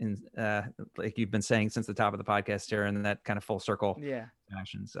around in, like you've been saying since the top of the podcast here, and that kind of full circle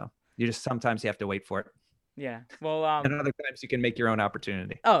fashion. So sometimes you have to wait for it. Yeah. Well, and other times you can make your own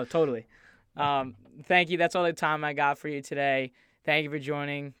opportunity. Oh, totally. Thank you. That's all the time I got for you today. Thank you for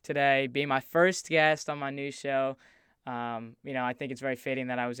joining today, being my first guest on my new show. I think it's very fitting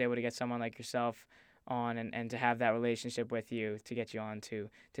that I was able to get someone like yourself on and to have that relationship with you to get you on to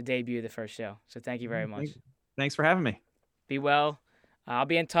debut the first show. So thank you very much. Thanks for having me. Be well. I'll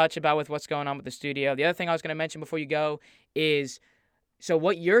be in touch about with what's going on with the studio. The other thing I was going to mention before you go is, so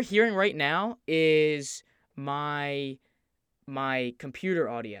what you're hearing right now is my computer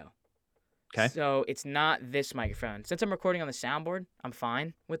audio. Okay. So it's not this microphone. Since I'm recording on the soundboard, I'm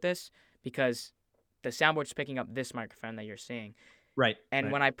fine with this because the soundboard's picking up this microphone that you're seeing. Right.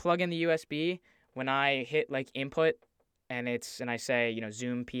 And when I plug in the USB, when I hit like input and I say,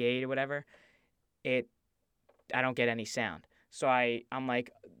 Zoom P8 or whatever, I don't get any sound. So I'm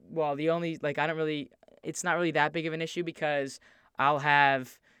like, well, it's not really that big of an issue because I'll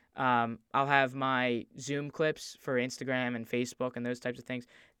have my Zoom clips for Instagram and Facebook and those types of things.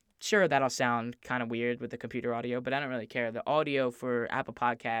 Sure, that'll sound kind of weird with the computer audio, but I don't really care. The audio for Apple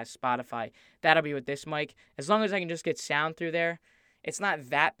Podcasts, Spotify, that'll be with this mic. As long as I can just get sound through there, it's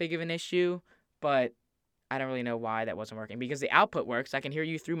not that big of an issue, but I don't really know why that wasn't working because the output works. I can hear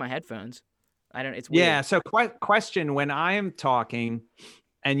you through my headphones. It's weird. Yeah. So question, when I'm talking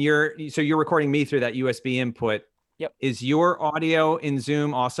and you're recording me through that USB input. Yep. Is your audio in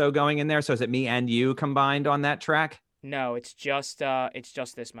Zoom also going in there? So is it me and you combined on that track? No, it's just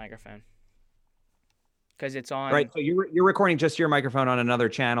this microphone. Because it's on. Right. So you're recording just your microphone on another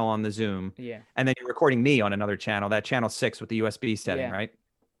channel on the Zoom. Yeah. And then you're recording me on another channel, that channel 6 with the USB setting, right?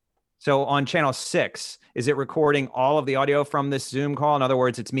 So on channel 6, is it recording all of the audio from this Zoom call? In other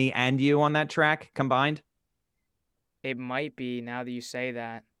words, it's me and you on that track combined? It might be now that you say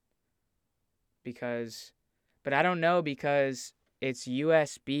that. But I don't know because it's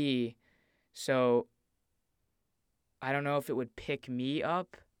USB. So I don't know if it would pick me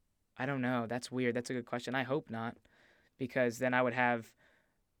up. I don't know. That's weird. That's a good question. I hope not, because then I would have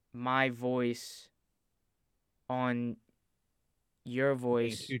my voice on your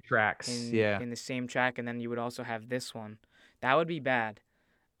voice 2 tracks. in the same track, and then you would also have this one. That would be bad.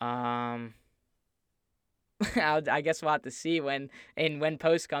 Um, I guess we'll have to see when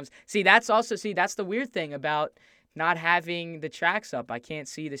post comes. That's the weird thing about not having the tracks up. I can't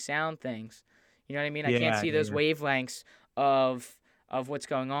see the sound things. You know what I mean? I can't see those wavelengths of what's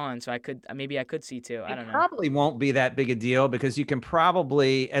going on. So I could see too. I don't know. It probably won't be that big a deal because you can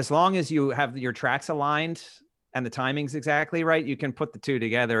probably, as long as you have your tracks aligned and the timing's exactly right, you can put the two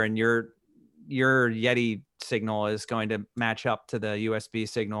together, and your Yeti signal is going to match up to the USB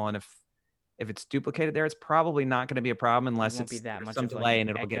signal. And if it's duplicated there, it's probably not going to be a problem unless it's that much some delay and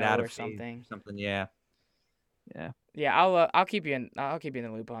it'll get out of something. Yeah. I'll keep you in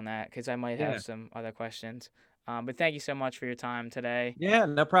the loop on that because I might have some other questions. But thank you so much for your time today. Yeah,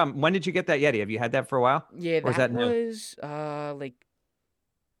 no problem. When did you get that Yeti? Have you had that for a while? Yeah, that was like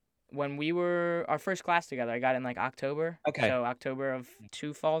when we were our first class together. I got it in like October. Okay. So October of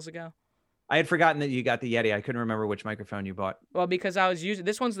 2 falls ago. I had forgotten that you got the Yeti. I couldn't remember which microphone you bought. Well, because I was using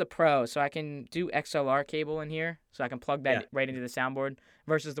this one's the Pro, so I can do XLR cable in here, so I can plug that right into the soundboard.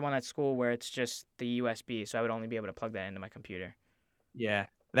 Versus the one at school where it's just the USB, so I would only be able to plug that into my computer. Yeah,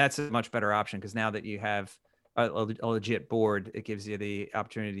 that's a much better option because now that you have a legit board, it gives you the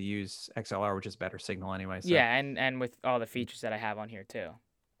opportunity to use XLR, which is better signal anyway. So. Yeah, and with all the features that I have on here too.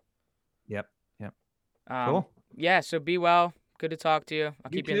 Yep. Cool. Yeah, so be well. Good to talk to you.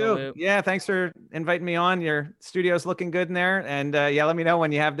 I'll keep you in the loop. Yeah, thanks for inviting me on. Your studio's looking good in there. And let me know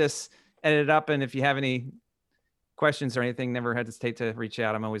when you have this edited up. And if you have any questions or anything, never hesitate to reach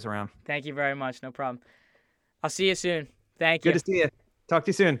out. I'm always around. Thank you very much. No problem. I'll see you soon. Thank you. Good to see you. Talk to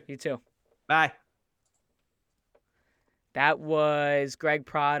you soon. You too. Bye. That was Greg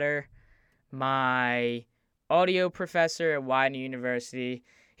Protter, my audio professor at Widener University.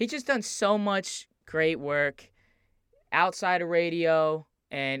 He's just done so much great work outside of radio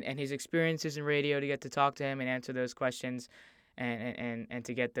and his experiences in radio to get to talk to him and answer those questions and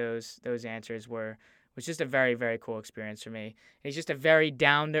to get those answers was just a very, very cool experience for me. He's just a very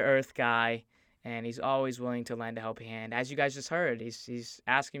down-to-earth guy, and he's always willing to lend a helping hand. As you guys just heard, he's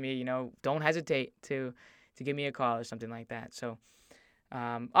asking me, don't hesitate to give me a call or something like that. So,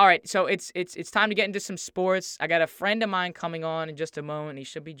 all right, so it's time to get into some sports. I got a friend of mine coming on in just a moment. He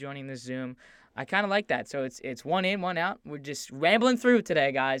should be joining the Zoom. I kind of like that. So it's one in, one out. We're just rambling through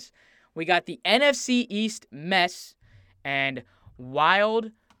today, guys. We got the NFC East mess and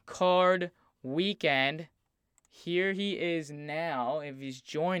WildCard Weekend. Here he is now, if he's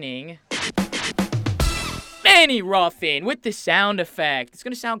joining. Manny Ruffin with the sound effect. It's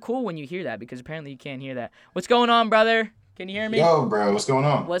going to sound cool when you hear that because apparently you can't hear that. What's going on, brother? Can you hear me? Yo, bro, what's going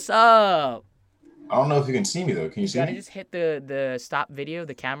on? What's up? I don't know if you can see me, though. Can you see me? You gotta just hit the stop video,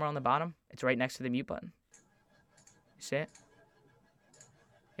 the camera on the bottom. It's right next to the mute button. You see it?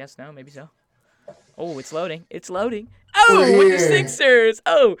 Yes, no, maybe so. Oh, it's loading. It's loading. Oh, with the Sixers.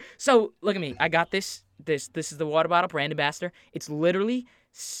 Oh, so look at me. I got this. This is the water bottle, brand ambassador. It's literally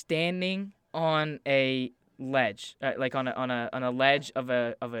standing on a ledge, like on a ledge of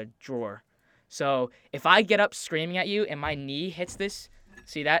a drawer. So if I get up screaming at you and my knee hits this,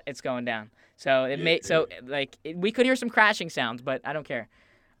 see that? It's going down. So we could hear some crashing sounds, but I don't care.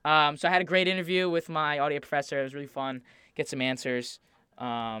 So I had a great interview with my audio professor. It was really fun. Get some answers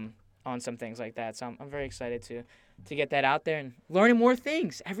on some things like that. So I'm very excited to get that out there and learning more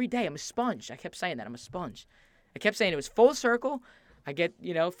things every day. I'm a sponge. I kept saying that. I'm a sponge. I kept saying it was full circle. I get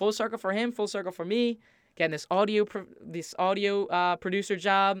full circle for him, full circle for me. Getting this audio producer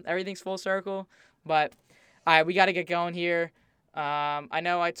job. Everything's full circle. But all right, we got to get going here. I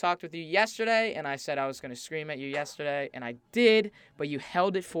know I talked with you yesterday, and I said I was going to scream at you yesterday, and I did, but you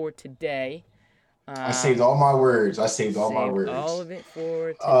held it for today. I saved all my words. All of it for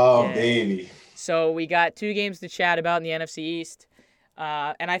today. Oh, baby. So we got 2 games to chat about in the NFC East,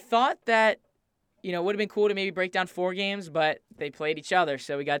 and I thought that, it would have been cool to maybe break down 4 games, but they played each other,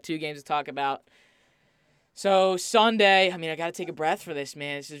 so we got 2 games to talk about. So Sunday, I got to take a breath for this,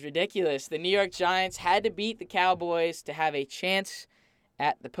 man. This is ridiculous. The New York Giants had to beat the Cowboys to have a chance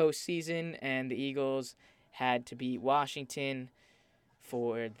at the postseason, and the Eagles had to beat Washington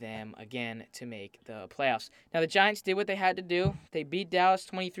for them again to make the playoffs. Now, the Giants did what they had to do. They beat Dallas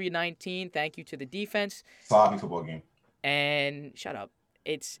 23-19. Thank you to the defense. Sloppy football game. And shut up.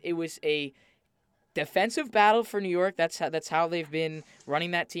 It was a defensive battle for New York. That's how they've been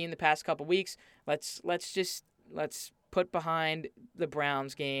running that team the past couple weeks. Let's put behind the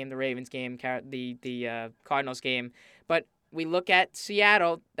Browns game, the Ravens game, the Cardinals game. But we look at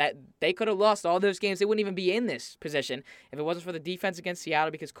Seattle, that they could have lost all those games. They wouldn't even be in this position if it wasn't for the defense against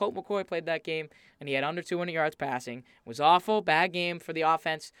Seattle, because Colt McCoy played that game and he had under 200 yards passing. It was awful, bad game for the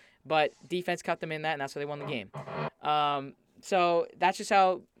offense, but defense kept them in that, and that's why they won the game. So that's just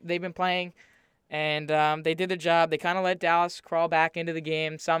how they've been playing. And they did their job. They kind of let Dallas crawl back into the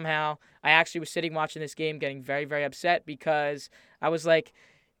game somehow. I actually was sitting watching this game getting very, very upset because I was like,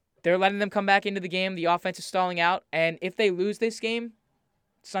 they're letting them come back into the game. The offense is stalling out. And if they lose this game,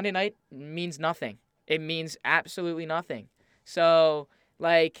 Sunday night means nothing. It means absolutely nothing. So,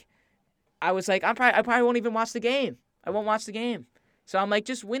 like, I was like, I probably won't even watch the game. I won't watch the game. So I'm like,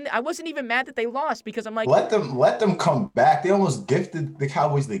 just win. I wasn't even mad that they lost because I'm like, let them come back. They almost gifted the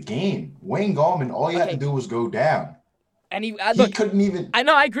Cowboys the game. Wayne Gallman, all he had to do was go down. And he look, couldn't even. I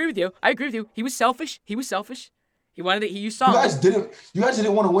know. I agree with you. He was selfish. He wanted it. You saw. You guys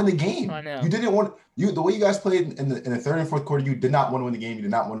didn't want to win the game. I know. You didn't want the way you guys played in the third and fourth quarter. You did not want to win the game. You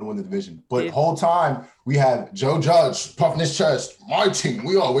did not want to win the division. But the whole time we have Joe Judge puffing his chest. My team,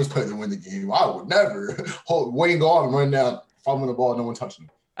 we always play to win the game. I would never hold Wayne Gallman running down, fumbling the ball, no one touching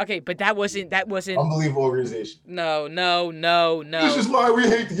him. Okay, but that wasn't unbelievable organization. No. This is why we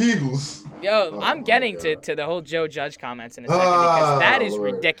hate the Eagles. Yo, I'm getting to the whole Joe Judge comments in a second because that is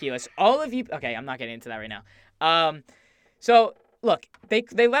ridiculous. All of you. Okay, I'm not getting into that right now. So look, they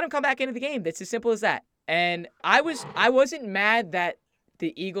let him come back into the game. It's as simple as that. And I wasn't mad that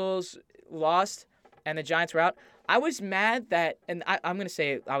the Eagles lost and the Giants were out. I was mad that, and I'm gonna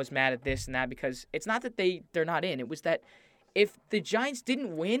say I was mad at this and that because it's not that they're not in. It was that if the Giants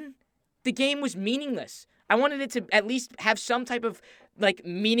didn't win, the game was meaningless. I wanted it to at least have some type of like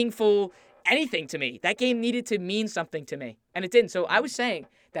meaningful anything to me. That game needed to mean something to me, and it didn't. So I was saying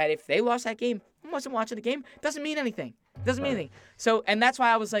that if they lost that game, I wasn't watching the game. It doesn't mean anything. It doesn't mean anything. So, and that's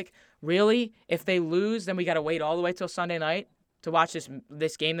why I was like, really? If they lose, then we got to wait all the way till Sunday night to watch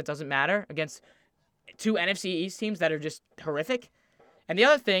this game that doesn't matter against two NFC East teams that are just horrific. And the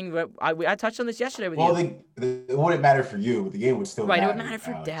other thing, I touched on this yesterday with you. Well, it wouldn't matter for you, but the game would still matter. Right, it would matter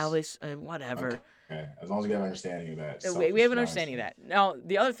for Dallas, whatever. Okay. As long as we have an understanding of that. We have an understanding of that. Now,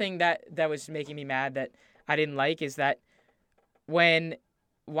 the other thing that was making me mad that I didn't like is that when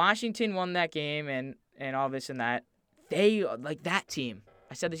Washington won that game and all this and that, they, like that team,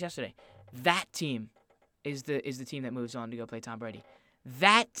 I said this yesterday, that team is the team that moves on to go play Tom Brady.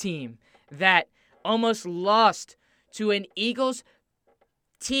 That team that almost lost to an Eagles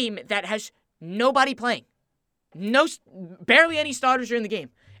team that has nobody playing. Barely any starters are in the game.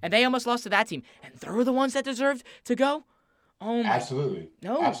 And they almost lost to that team. And they're the ones that deserved to go? Oh, my. Absolutely.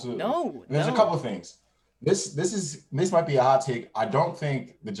 No. There's a couple of things. This might be a hot take. I don't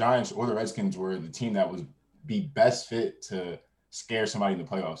think the Giants or the Redskins were the team that would be best fit to scare somebody in the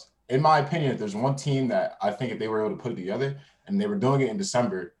playoffs. In my opinion, if there's one team that I think if they were able to put it together, and they were doing it in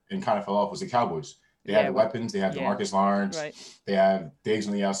December and kind of fell off, was the Cowboys. They have the weapons. They have DeMarcus Lawrence. Right. They have Diggs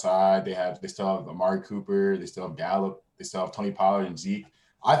on the outside. They still have Amari Cooper. They still have Gallup. They still have Tony Pollard and Zeke.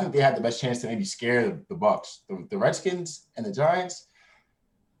 I think they had the best chance to maybe scare the Bucs. The Redskins and the Giants.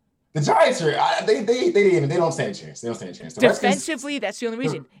 The Giants are they don't stand a chance. They don't stand a chance. Defensively, that's the only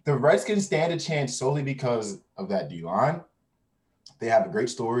reason. The Redskins stand a chance solely because of that D-line. They have a great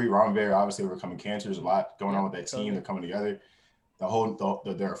story. Ron Rivera obviously overcoming cancer. There's a lot going on with that team. They're coming together.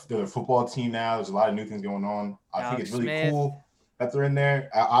 They're a football team now. There's a lot of new things going on. I think it's really cool that they're in there.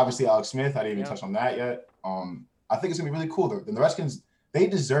 Obviously, Alex Smith. I didn't even touch on that yet. I think it's gonna be really cool. The Redskins, they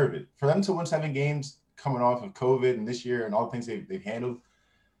deserve it. For them to win 7 games coming off of COVID and this year and all the things they've handled,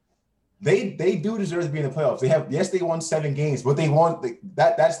 they do deserve to be in the playoffs. They won 7 games, but they won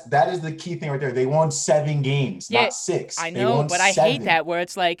that is the key thing right there. They won 7 games, not 6. I know, but 7. I hate that where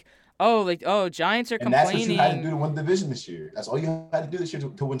it's like, Giants are complaining. And that's what you had to do to win the division this year. That's all you had to do this year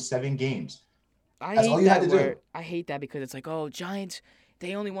to win 7 games. That's all you had to do. I hate that because it's like, Giants,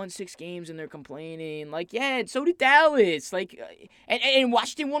 they only won 6 games and they're complaining. Like, yeah, so did Dallas. Like, and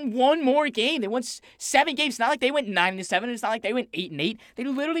Washington won 1 more game. They won 7 games. It's not like they went 9-7. It's not like they went 8-8. They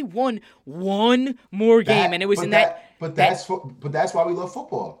literally won 1 more game, and it was in that. But that's why we love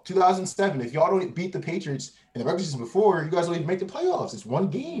football. 2007. If y'all don't beat the Patriots in the regular season before, you guys don't even make the playoffs. It's 1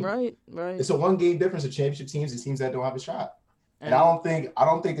 game. Right. It's a 1 game difference of championship teams and teams that don't have a shot. And I don't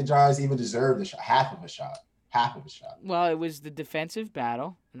think the Giants even deserve half of a shot. Well, it was the defensive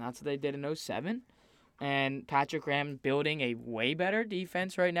battle, and that's what they did in 2007. And Patrick Graham building a way better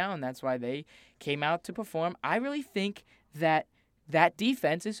defense right now, and that's why they came out to perform. I really think that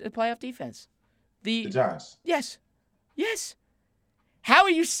defense is a playoff defense. The Giants. Yes. How are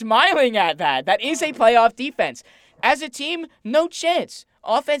you smiling at that? That is a playoff defense. As a team, no chance.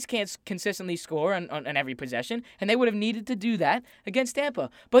 Offense can't consistently score on every possession, and they would have needed to do that against Tampa.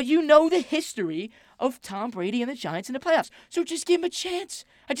 But you know the history of Tom Brady and the Giants in the playoffs, so just give him a chance.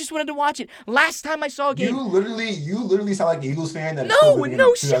 I just wanted to watch it. Last time I saw a game, you literally sound like an Eagles fan that is no, still living no,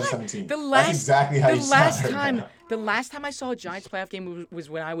 in 2017. That's exactly how you sound right now. The last time I saw a Giants playoff game was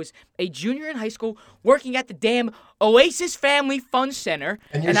when I was a junior in high school working at the damn Oasis Family Fun Center.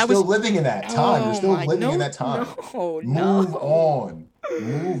 And you're still living in that time. You're still living in that time. Move on.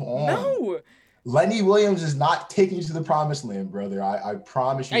 No. Lenny Williams is not taking you to the promised land, brother. I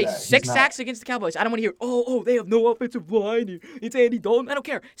promise you that. Hey, 6 sacks against the Cowboys. I don't want to hear, they have no offensive line. It's Andy Dalton. I don't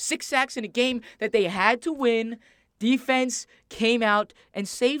care. 6 sacks in a game that they had to win. Defense came out and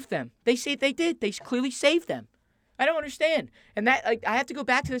saved them. They did. They clearly saved them. I don't understand. And that I have to go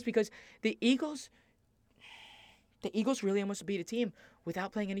back to this because the Eagles really almost beat a team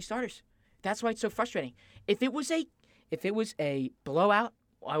without playing any starters. That's why it's so frustrating. If it was a blowout,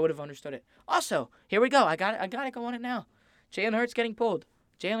 I would have understood it. Also, here we go. I got to go on it now. Jalen Hurts getting pulled.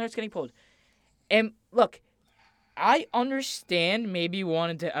 And look, I understand maybe you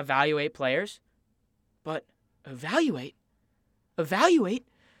wanted to evaluate players, but evaluate?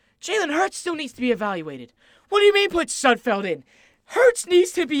 Jalen Hurts still needs to be evaluated. What do you mean put Sudfeld in? Hurts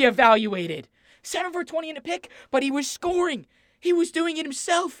needs to be evaluated. 7 for 20 in a pick, but he was scoring. He was doing it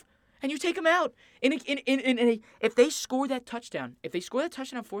himself. And you take him out. If they score that touchdown, on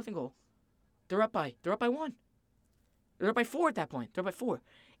 4th and goal, they're up by 1. They're up by 4 at that point. They're up by 4.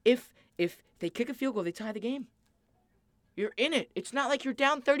 If they kick a field goal, they tie the game. You're in it. It's not like you're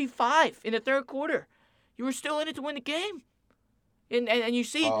down 35 in the third quarter. You were still in it to win the game. And you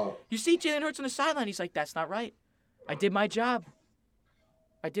see Jalen Hurts on the sideline. He's like, that's not right. I did my job.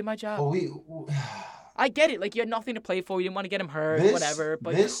 Well, I get it. Like, you had nothing to play for. You didn't want to get him hurt, whatever.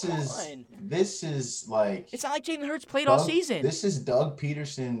 But this is like... It's not like Jalen Hurts played all season. This is Doug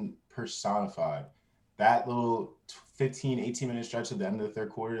Peterson personified. That little 15, 18-minute stretch at the end of the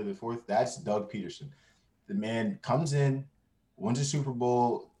third quarter to the fourth, that's Doug Peterson. The man comes in, wins a Super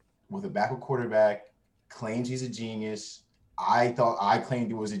Bowl with a backup quarterback, claims he's a genius. I claimed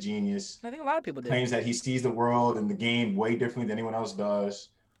he was a genius. I think a lot of people did. Claims that he sees the world and the game way differently than anyone else does.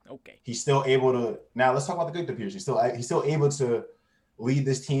 Okay. He's still able to. Now let's talk about the good Peterson. He's still able to lead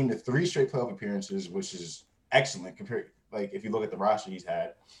this team to 3 straight playoff appearances, which is excellent compared. Like if you look at the roster he's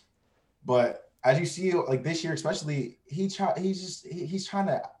had, but as you see, like this year especially, he's trying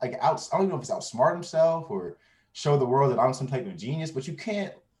to like I don't even know if it's outsmart himself or show the world that I'm some type of genius. But you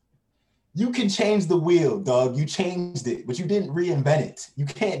can't. You can change the wheel, Doug. You changed it, but you didn't reinvent it. You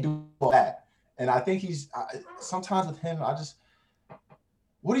can't do all that. And I think sometimes with him,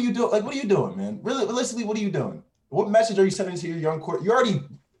 what are you doing? Like, what are you doing, man? Really, realistically, what are you doing? What message are you sending to your young court?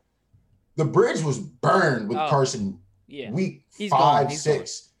 The bridge was burned with Carson week 5,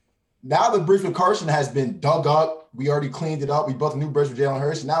 6. Now the bridge with Carson has been dug up. We already cleaned it up. We built a new bridge with Jalen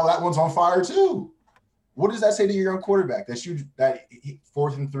Hurts. Now that one's on fire too. What does that say to your young quarterback? That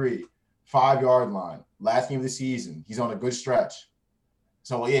 4th and 3. 5-yard line, last game of the season. He's on a good stretch.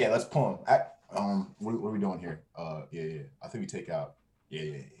 So yeah, let's pull him. What are we doing here? Yeah. I think we take out.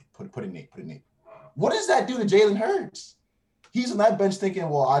 Yeah. Put in Nate. What does that do to Jalen Hurts? He's on that bench thinking,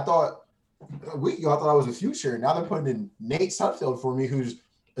 well, I thought a week ago I was the future. Now they're putting in Nate Sudfeld for me, who's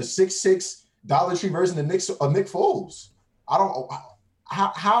a 6'6" Dollar Tree version of Nick Foles. I don't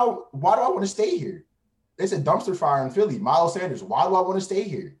how. Why do I want to stay here? It's a dumpster fire in Philly. Miles Sanders. Why do I want to stay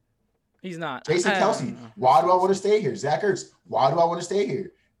here? He's not. Jason Kelsey, why do I want to stay here? Zach Ertz, why do I want to stay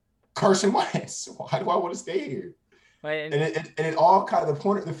here? Carson Wentz, why do I want to stay here? And it all kind of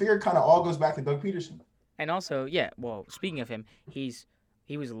the figure kind of all goes back to Doug Peterson. And also, speaking of him, he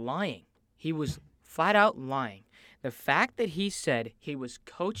was lying. He was flat out lying. The fact that he said he was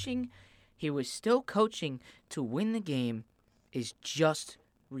still coaching to win the game is just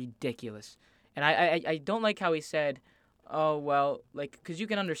ridiculous. And I don't like how he said, oh, well, like, because you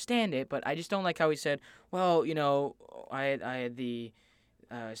can understand it, but I just don't like how he said, well, I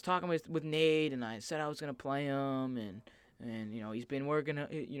was talking with Nate, and I said I was going to play him, and he's been working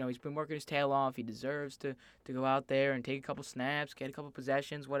his tail off. He deserves to go out there and take a couple snaps, get a couple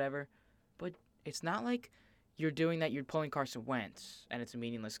possessions, whatever. But it's not like you're doing that. You're pulling Carson Wentz, and it's a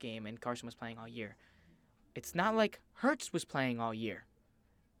meaningless game, and Carson was playing all year. It's not like Hurts was playing all year,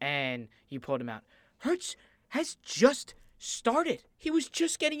 and you pulled him out. Hurts has just started. He was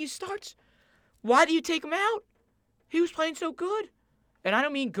just getting his starts. Why do you take him out? He was playing so good. And I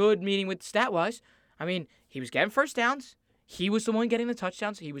don't mean good meaning with stat-wise. I mean, he was getting first downs. He was the one getting the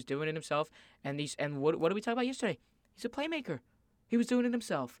touchdowns. He was doing it himself. And what did we talk about yesterday? He's a playmaker. He was doing it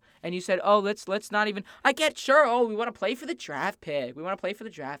himself. And you said, oh, let's not even. I get, sure. Oh, we want to play for the draft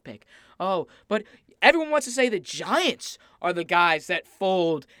pick. Oh, but everyone wants to say the Giants are the guys that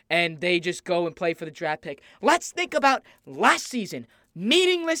fold and they just go and play for the draft pick. Let's think about last season.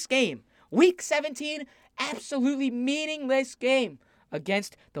 Meaningless game. Week 17, absolutely meaningless game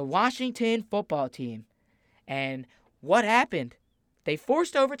against the Washington football team. And what happened? They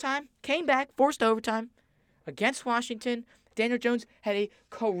forced overtime, came back, forced overtime against Washington. Daniel Jones had a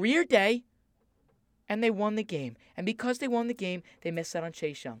career day, and they won the game. And because they won the game, they missed out on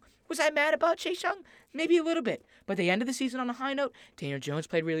Chase Young. Was I mad about Chase Young? Maybe a little bit. But they ended the season on a high note. Daniel Jones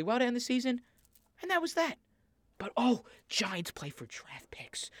played really well to end the season, and that was that. But Giants play for draft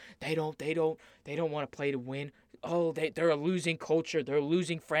picks. They don't want to play to win. They're a losing culture. They're a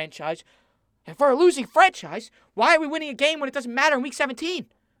losing franchise. And for a losing franchise, why are we winning a game when it doesn't matter in Week 17?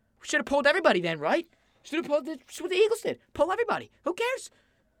 We should have pulled everybody then, right? Should have pulled what the Eagles did. Pull everybody. Who cares?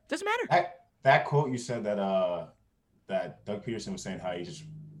 Doesn't matter. That quote you said that Doug Peterson was saying how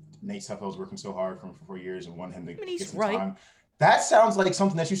Nate Sudfeld was working so hard for 4 years and wanted him to get some time. That sounds like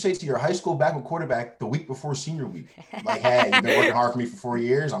something that you say to your high school backup quarterback the week before senior week. Like, hey, you've been working hard for me for 4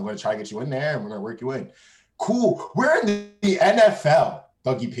 years. I'm going to try to get you in there, and we're going to work you in. Cool. We're in the NFL,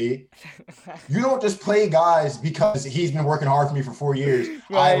 Dougie P. You don't just play guys because he's been working hard for me for 4 years.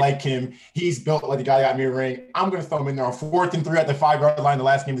 Right. I like him. He's built like the guy that got me a ring. I'm going to throw him in there on 4th and 3 at the 5-yard line, the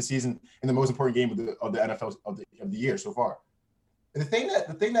last game of the season, in the most important game of the NFL of the year so far. And the thing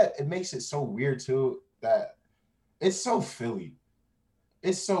that it makes it so weird too, that it's so Philly.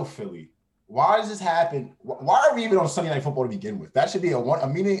 It's so Philly. Why does this happen? Why are we even on Sunday Night Football to begin with? That should be a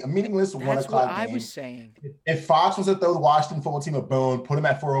meaningless 1 o'clock game. That's what I was saying. If Fox wants to throw the Washington football team a bone, put them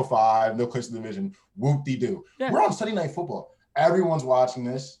at 4:05, no clinch the division, whoop-de-doo. Yeah. We're on Sunday Night Football. Everyone's watching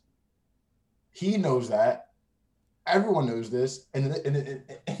this. He knows that. Everyone knows this, and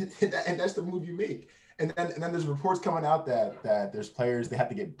that's the move you make. And then there's reports coming out that there's players they have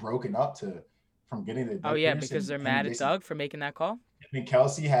to get broken up from getting the. Oh yeah, because they're mad at Doug for making that call. I think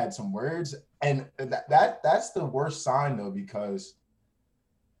Kelsey had some words, and that's the worst sign though, because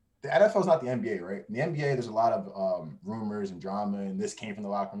the NFL is not the NBA, right? In the NBA, there's a lot of rumors and drama, and this came from the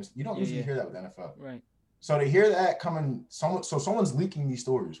locker room. You don't usually hear that with the NFL, right? So to hear that coming, someone's leaking these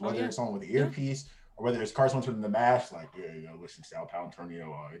stories, whether it's someone with the earpiece. Or whether it's Carson Wentz in the mask, like, listen, Sal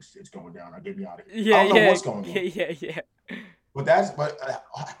Palantonio, it's going down. Get me out of here. I don't know what's going on. Yeah. But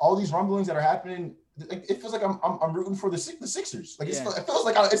all these rumblings that are happening, it feels like I'm rooting for the Sixers. Like it feels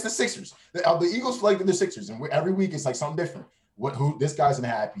like it's the Sixers. The Eagles feel like they're the Sixers, and every week it's like something different. Who this guy's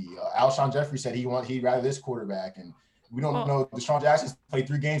unhappy? Alshon Jeffrey said he'd rather this quarterback, and we don't know. Deshaun Jackson's played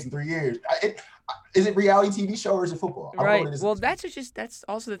 3 games in 3 years. Is it reality TV show or is it football? Right. Well, that's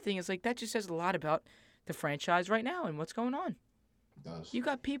also the thing. Is like that just says a lot about the franchise right now and what's going on. It does. You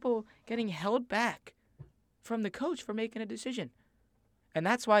got people getting held back from the coach for making a decision, and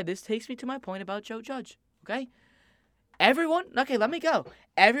that's why this takes me to my point about Joe Judge. Okay. Let me go.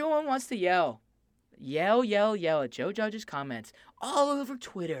 Everyone wants to yell at Joe Judge's comments all over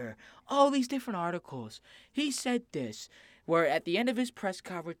Twitter, all these different articles. He said this. Where at the end of his press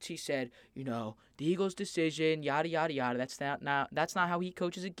conference, he said, the Eagles' decision, yada, yada, yada. That's not how he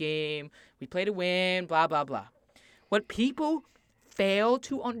coaches a game. We play to win, blah, blah, blah. What people fail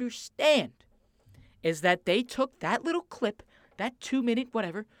to understand is that they took that little clip, that 2-minute,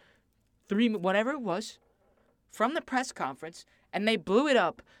 whatever, 3, whatever it was, from the press conference, and they blew it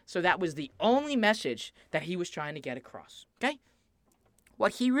up so that was the only message that he was trying to get across. Okay?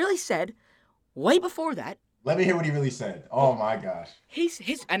 What he really said way before that. Let me hear what he really said. Oh my gosh.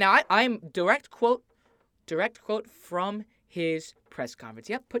 And I'm direct quote from his press conference.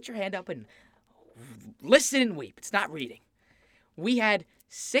 Yep, put your hand up and listen and weep. It's not reading. We had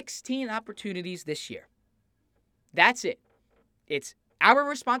 16 opportunities this year. That's it. It's our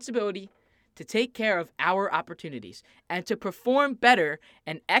responsibility to take care of our opportunities and to perform better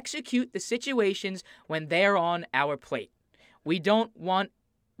and execute the situations when they're on our plate. We don't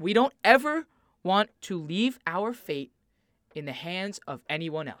ever want to leave our fate in the hands of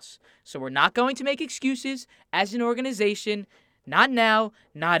anyone else. So we're not going to make excuses as an organization. Not now,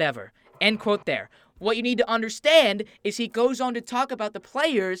 not ever. End quote there. What you need to understand is he goes on to talk about the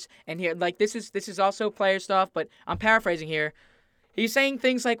players, and here, like this is also player stuff, but I'm paraphrasing here. He's saying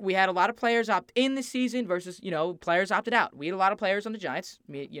things like we had a lot of players opt in this season versus, players opted out. We had a lot of players on the Giants,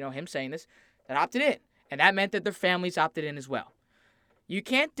 him saying this, that opted in. And that meant that their families opted in as well. You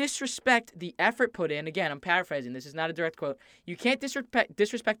can't disrespect the effort put in. Again, I'm paraphrasing. This is not a direct quote. You can't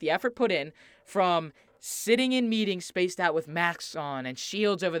disrespect the effort put in from sitting in meetings spaced out with masks on and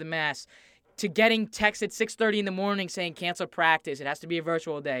shields over the masks to getting texts at 6:30 in the morning saying cancel practice, it has to be a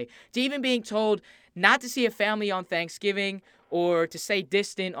virtual day, to even being told not to see a family on Thanksgiving or to stay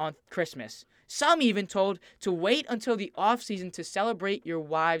distant on Christmas. Some even told to wait until the offseason to celebrate your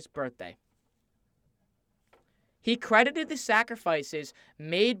wife's birthday. He credited the sacrifices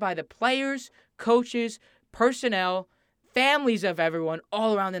made by the players, coaches, personnel, families of everyone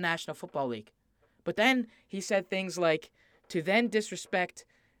all around the National Football League. But then he said things like, to then disrespect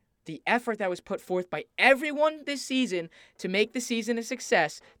the effort that was put forth by everyone this season to make the season a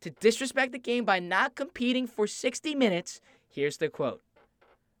success, to disrespect the game by not competing for 60 minutes, here's the quote: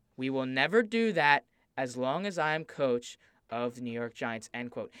 "We will never do that as long as I am coach of the New York Giants," end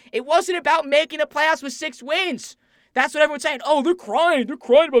quote. It wasn't about making the playoffs with 6 wins. That's what everyone's saying. Oh, they're crying. They're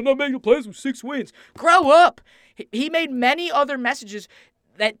crying about not making the playoffs with 6 wins. Grow up. He made many other messages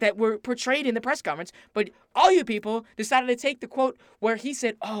that were portrayed in the press conference, but all you people decided to take the quote where he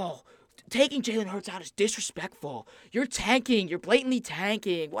said, oh, taking Jalen Hurts out is disrespectful. You're tanking. You're blatantly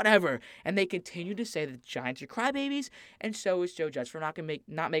tanking. Whatever. And they continue to say that the Giants are crybabies, and so is Joe Judge for not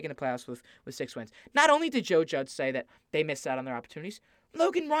making the playoffs with 6 wins. Not only did Joe Judge say that they missed out on their opportunities,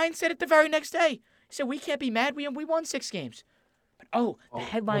 Logan Ryan said it the very next day. He said, we can't be mad. We won 6 games. But, the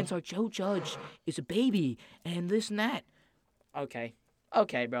headlines are Joe Judge is a baby and this and that.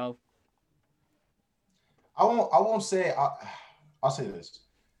 Okay, bro. I'll say this.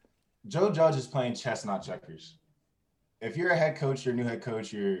 Joe Judge is playing chess, not checkers. If you're a head coach, you're a new head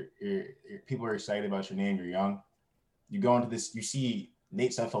coach, you're people are excited about your name, you're young. You go into this, you see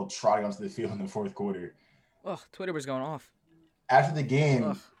Nate Sudfeld trotting onto the field in the 4th quarter. Oh, Twitter was going off. After the game,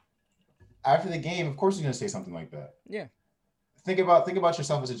 of course he's gonna say something like that. Yeah. Think about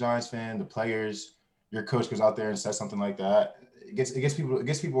yourself as a Giants fan, the players, your coach goes out there and says something like that. It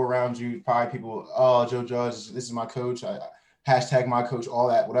gets people around you, probably people, oh, Joe Judge, this is my coach. Hashtag my coach, all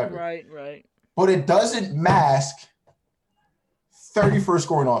that, whatever. Right. But it doesn't mask 31st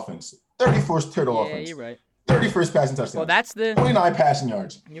scoring offense, 31st total offense. Yeah, you're right. 31st passing touchdown. Well, that's the 29 passing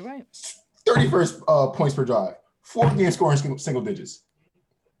yards. You're right. 31st points per drive. 4 games scoring single digits.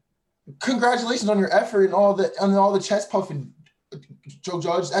 Congratulations on your effort and all the chest puffing, Joe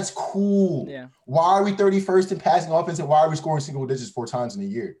Judge. That's cool. Yeah. Why are we 31st in passing offense and why are we scoring single digits 4 times in a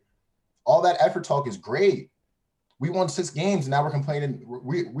year? All that effort talk is great. We won 6 games and now we're complaining.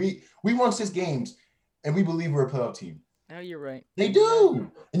 We won 6 games and we believe we're a playoff team. No, you're right. They do.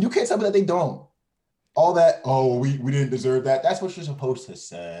 And you can't tell me that they don't. All that, we didn't deserve that. That's what you're supposed to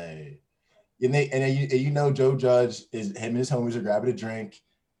say. And you know Joe Judge him and his homies are grabbing a drink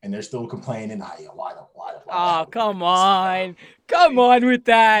and they're still complaining. Why? Oh, come on. Come on with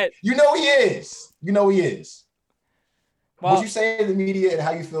that. You know he is. Well, what you say in the media and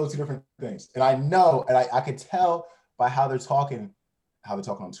how you feel are 2 different things. And I know, and I could tell by how they're talking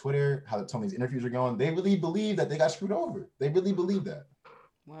on Twitter, how some of these interviews are going. They really believe that they got screwed over. They really believe that.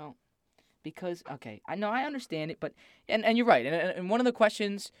 Well, because, I know I understand it, but, and you're right. And one of the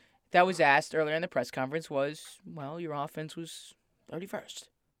questions that was asked earlier in the press conference was, well, your offense was 31st.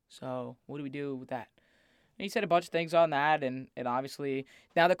 So what do we do with that? And he said a bunch of things on that, and it obviously,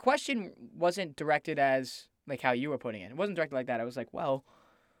 now the question wasn't directed as, like how you were putting it. It wasn't directed like that. I was like, well,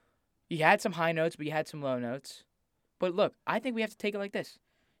 you had some high notes, but you had some low notes. But look, I think we have to take it like this.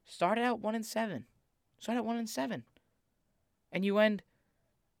 Started out 1-7. And you end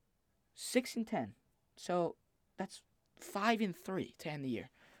 6-10. So that's 5-3 to end the year.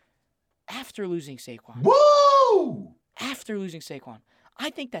 After losing Saquon. Woo! I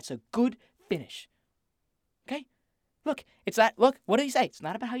think that's a good finish. Okay? Look, what did he say? It's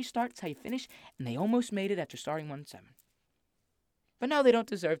not about how you start, it's how you finish. And they almost made it after starting 1-7. But no, they don't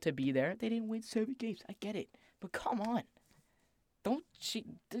deserve to be there. They didn't win 7 games. I get it. But come on. Don't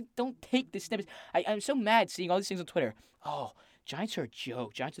take this snippet. I'm so mad seeing all these things on Twitter. Oh, Giants are a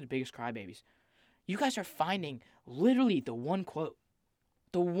joke. Giants are the biggest crybabies. You guys are finding literally the one quote.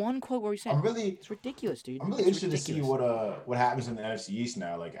 The one quote where he said, it's ridiculous, dude. I'm really interested to see what happens in the NFC East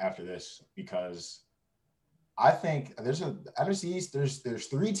now, like after this, because I think there's NFC East. There's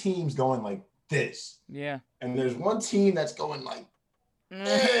 3 teams going like this. Yeah. And there's one team that's going like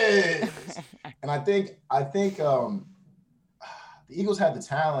this. And I think the Eagles have the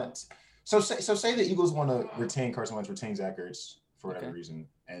talent. So say the Eagles want to retain Carson Wentz, retain Zach Ertz for whatever reason,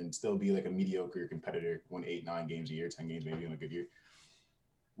 and still be like a mediocre competitor, win 8-9 games a year, 10 games maybe in a good year.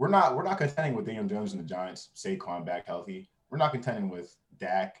 We're not contending with Daniel Jones and the Giants, Saquon back healthy. We're not contending with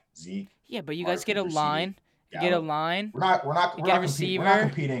Dak, Zeke. Yeah, but you guys get a line. You get a line. We're not get a receiver.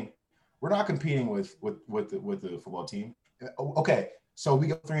 We're not competing with the football team. Okay, so we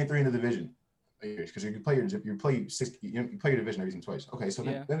go 3-3 in the division because you play your division every season twice. Okay, so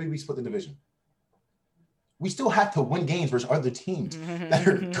then maybe we split the division. we still have to win games versus other teams that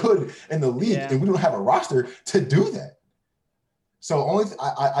are good in the league, and we don't have a roster to do that. So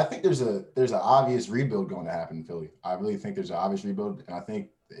I think there's an obvious rebuild going to happen in Philly. I really think there's an obvious rebuild, and I think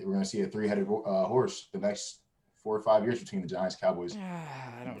we're going to see a three-headed horse the next 4 or 5 years between the Giants, Cowboys.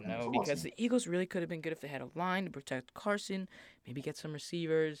 I don't know, because the Eagles really could have been good if they had a line to protect Carson, maybe get some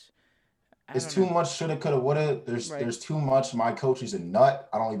receivers. It's too much shoulda, coulda, woulda. There's too much. My coach is a nut.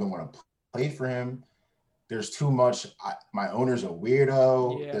 I don't even want to play for him. There's too much. My owner's a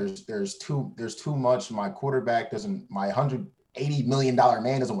weirdo. Yeah. There's too much. My quarterback doesn't. My $180 million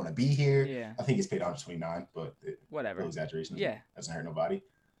man doesn't want to be here. Yeah. I think he's paid 129, but whatever. Exaggeration. Yeah. Doesn't hurt nobody.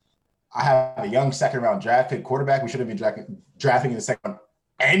 I have a young second-round draft pick quarterback. We should have been drafting in the second round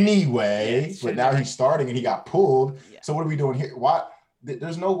anyway, but now he's starting and he got pulled. Yeah. So what are we doing here? Why?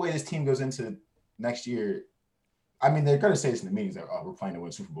 There's no way this team goes into next year. I mean, they're going to say this in the meetings that we're playing to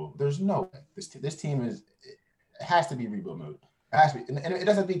win Super Bowl. There's no way. This team it has to be rebuild mode. It has to be, and it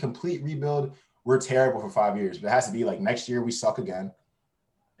doesn't have to be complete rebuild. We're terrible for 5 years, but it has to be like next year we suck again,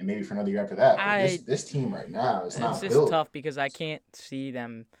 and maybe for another year after that. This team right now, it's not built. It's tough because I can't see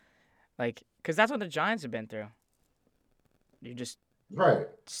them, because that's what the Giants have been through. You just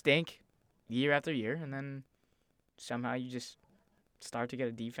stink year after year, and then somehow you just start to get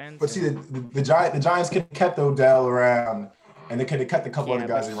a defense. But see, the Giants could have kept Odell around, and they could have kept a couple other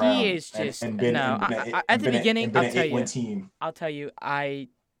guys around. He is just at the beginning. I'll tell you, I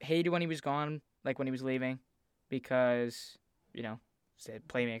hated when he was gone, like when he was leaving, because said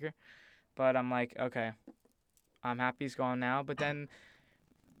playmaker. But I'm like, okay, I'm happy he's gone now. But then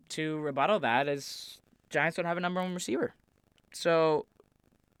to rebuttal that is Giants don't have a number one receiver, so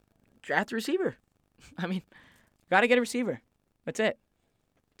draft a receiver. I mean, got to get a receiver. That's it.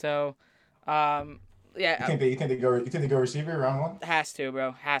 So, yeah. You think they go receiver round one? Has to,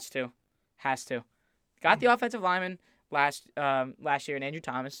 bro. Has to. Got the offensive lineman last year in Andrew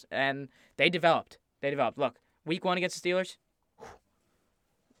Thomas, and they developed. Look, week 1 against the Steelers,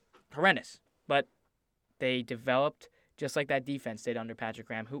 horrendous, but they developed just like that defense did under Patrick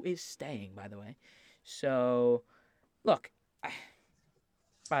Graham, who is staying, by the way. So, look,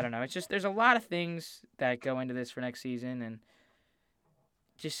 I don't know. It's just there's a lot of things that go into this for next season, and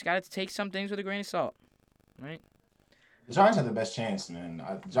just got to take some things with a grain of salt, right? The Giants have the best chance, man.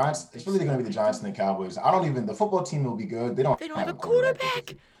 It's really going to be the Giants and the Cowboys. The football team will be good. They don't have a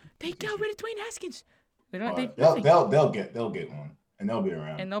quarterback. They got rid of Dwayne Haskins. They'll get one, and they'll be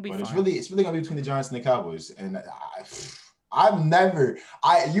around. And they'll be fine. It's really going to be between the Giants and the Cowboys. And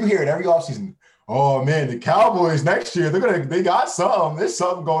you hear it every offseason. Oh man, the Cowboys next year they got something. There's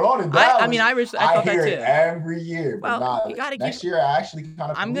something going on in Dallas. I hear that it too. every year. But next year I actually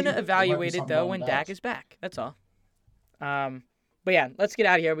kind of. I'm gonna evaluate it though when Dak is back. That's all. But yeah, let's get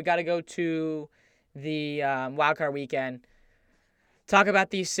out of here. We got to go to the WildCard Weekend. Talk about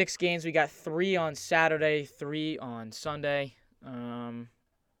these 6 games. We got 3 on Saturday, 3 on Sunday.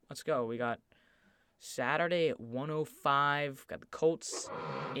 Let's go. We got Saturday at 1:05. Got the Colts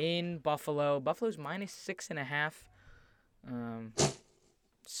in Buffalo. Buffalo's -6.5.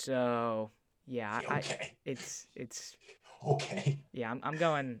 So yeah, okay. It's okay. Yeah, I'm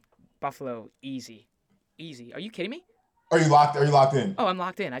going Buffalo easy. Are you kidding me? Are you locked in? Oh, I'm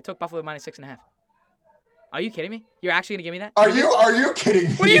locked in. I took Buffalo -6.5. Are you kidding me? You're actually gonna give me that? Are you kidding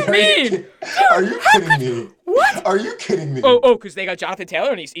me? What do you mean? Are you kidding me? What? Are you kidding me? Oh, because they got Jonathan Taylor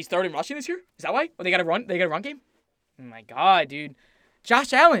and he's third in rushing this year? Is that why? Oh, they got a run game? Oh my God, dude.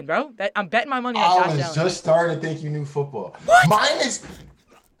 Josh Allen, bro. I'm betting my money on Josh Allen. I was just starting to think you knew football. What? Mine is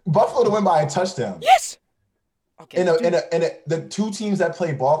Buffalo to win by a touchdown. Yes. Okay. The 2 teams that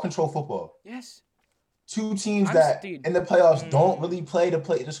play ball control football. Yes. 2 teams in the playoffs don't really play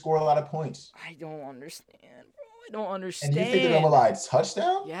to score a lot of points. I don't understand, bro. And you think they're going to rely on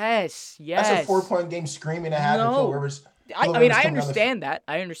touchdown? Yes. That's a 4-point game screaming to happen. No. I understand that.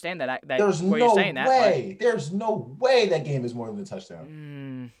 There's no way. There's no way that game is more than a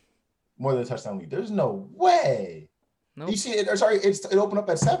touchdown. More than a touchdown lead. There's no way. Nope. You see it? Sorry, it opened up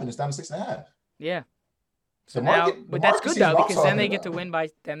at 7. It's down to 6.5. Yeah. So but that's good though because then they get to win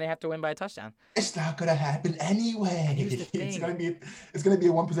they have to win by a touchdown. It's not gonna happen anyway. It's gonna be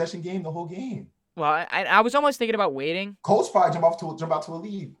a 1-possession game the whole game. Well, I was almost thinking about waiting. Colts probably jump out to a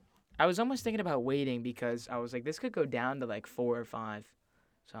lead. I was almost thinking about waiting because I was like, this could go down to like 4 or 5.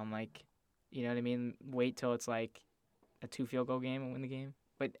 So I'm like, you know what I mean? Wait till it's like a 2 field goal game and win the game.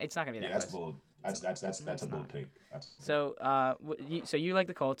 But it's not gonna be that. Yeah, that's bold. That's a bold pick. So you like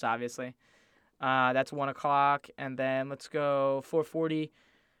the Colts, obviously. That's 1:00, and then let's go 4:40.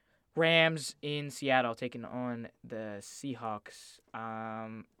 Rams in Seattle taking on the Seahawks.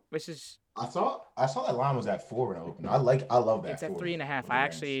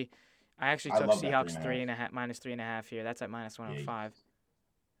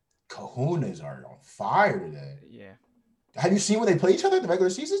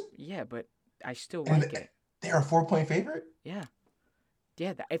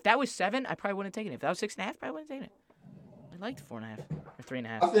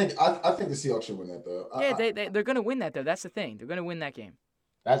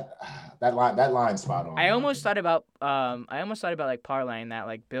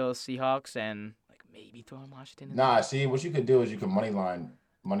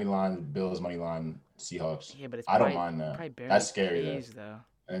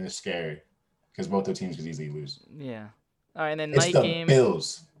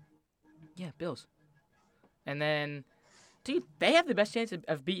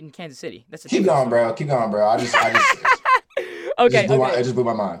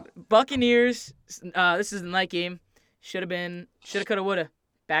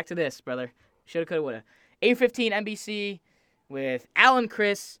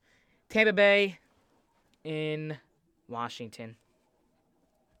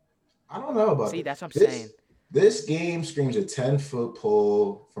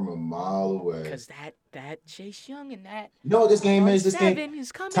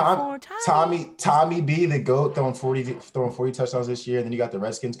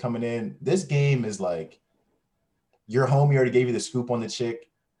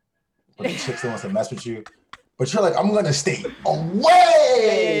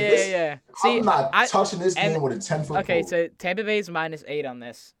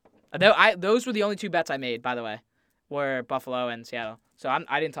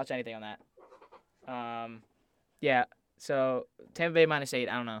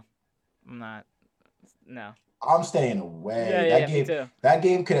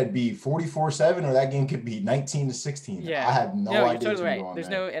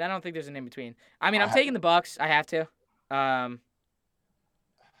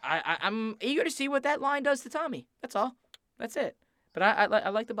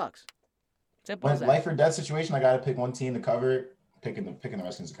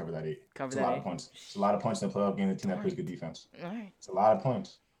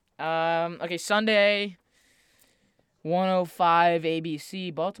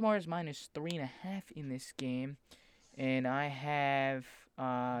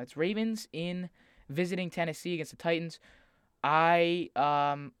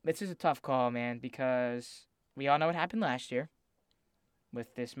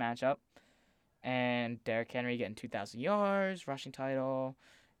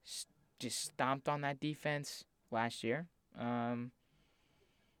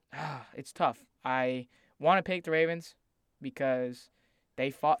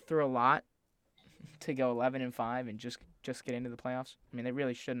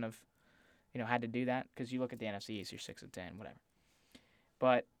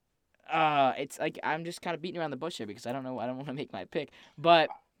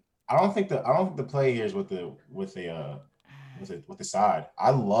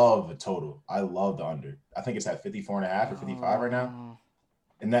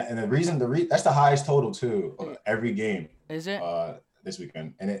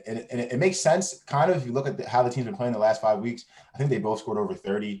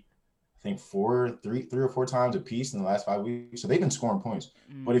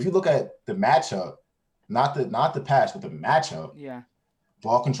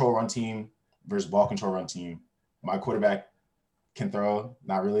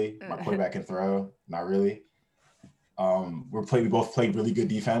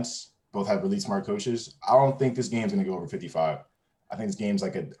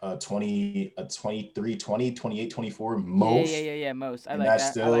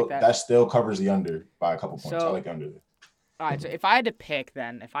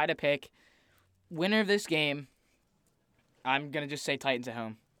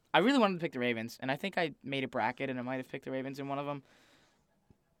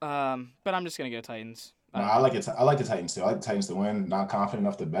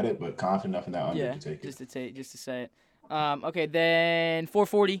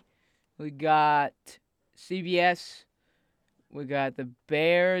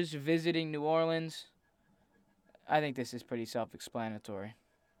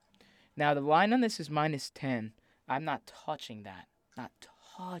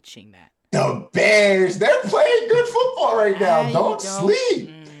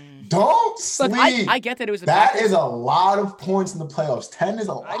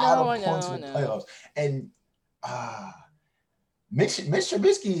 Mitch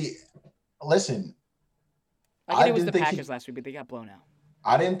Trubisky, listen. I get it was the Packers last week, but they got blown out.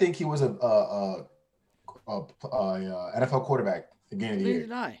 I didn't think he was a NFL quarterback at the beginning of the year.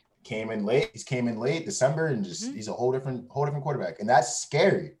 Did I? Came in late. He's came in late December, and just he's a whole different quarterback, and that's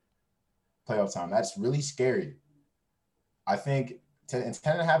scary. Playoff time. That's really scary. I think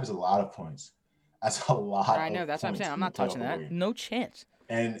 10.5 is a lot of points. That's a lot. I know. That's what I'm saying. I'm not touching that. Game. No chance.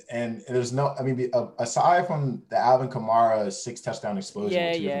 And there's no. I mean, aside from the Alvin Kamara 6-touchdown explosion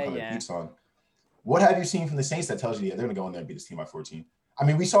with 2 different colored beats on, what have you seen from the Saints that tells you they're going to go in there and beat this team by 14? I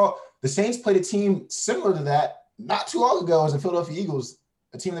mean, we saw the Saints played a team similar to that not too long ago as the Philadelphia Eagles,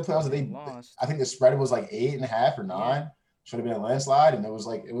 a team in the playoffs that they lost. I think the spread was like 8.5 or 9. Yeah. Should have been a landslide, and it was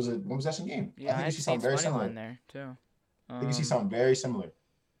a one-possession game. Yeah, I think you see something very similar in there too. I think you see something very similar.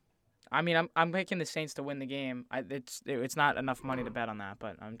 I mean, I'm picking the Saints to win the game. It's not enough money to bet on that,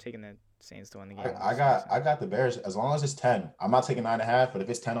 but I'm taking the Saints to win the game. I got the Bears as long as it's 10. I'm not taking 9.5, but if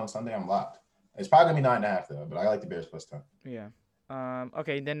it's 10 on Sunday, I'm locked. It's probably gonna be 9.5 though, but I like the Bears plus 10. Yeah.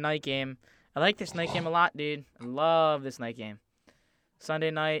 Okay, then night game. I like this night game a lot, dude. I love this night game.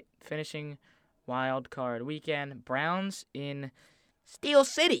 Sunday night, finishing WildCard Weekend. Browns in Steel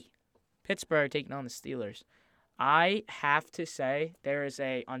City. Pittsburgh taking on the Steelers. I have to say there is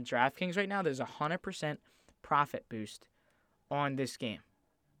on DraftKings right now, there's a 100% profit boost on this game.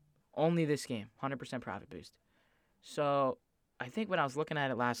 Only this game, 100% profit boost. So I think when I was looking at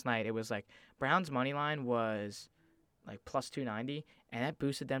it last night, it was like Browns money line was like plus 290, and that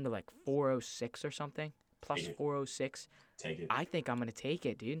boosted them to like 406 or something. Plus 406. Take it. I think I'm going to take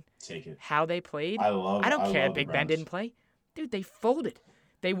it, dude. Take it. How they played. I don't care Big Ben didn't play. Dude, they folded.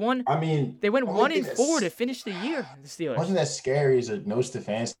 They won. I mean, they went 1-4 to finish the year. The Steelers. One thing that's scary is that no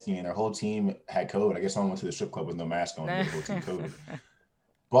Stefanski and their whole team had COVID. I guess someone went to the strip club with no mask on. The whole team COVID.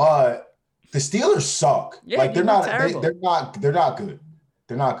 But the Steelers suck. Yeah, like they're not good.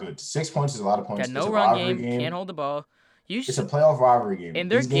 They're not good. 6 points is a lot of points. Got no run game. Can't hold the ball. It's a playoff rivalry game. In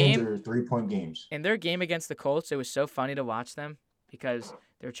their These games are 3-point games. In their game against the Colts, it was so funny to watch them because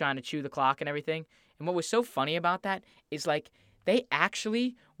they were trying to chew the clock and everything. And what was so funny about that is like they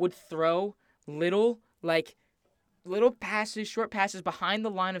actually would throw little passes, short passes behind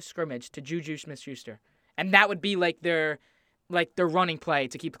the line of scrimmage to Juju Smith-Schuster. And that would be like their running play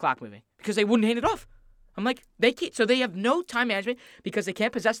to keep the clock moving because they wouldn't hand it off. I'm like, so they have no time management because they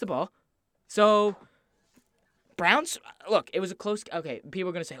can't possess the ball. So Browns, look, it was a close. Okay, people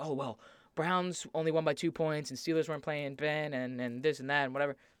are going to say, oh, well, Browns only won by 2 points and Steelers weren't playing Ben and this and that and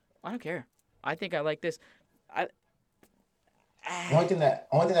whatever. I don't care. I think I like this. One thing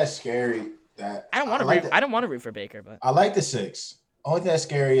that's scary that I don't want to root for Baker, but I like the 6. Only thing that's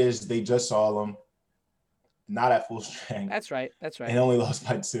scary is they just saw them not at full strength. That's right. And only lost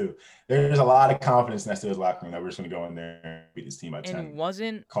by 2. There's a lot of confidence in that Steelers locker room that we're just going to go in there and beat this team by 10.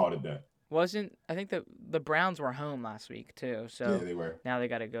 And called it that. I think the Browns were home last week too, so yeah, they were. Now they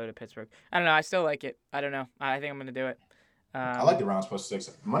got to go to Pittsburgh. I don't know. I still like it. I don't know. I think I'm going to do it. I like the Browns plus 6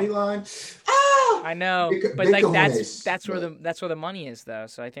 money line. I know, but like that's where the money is though.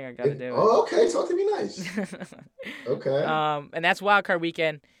 So I think I got to do it. Oh, okay. Talk to me nice. Okay. And that's WildCard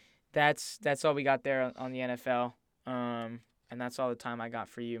Weekend. That's all we got there on the NFL. And that's all the time I got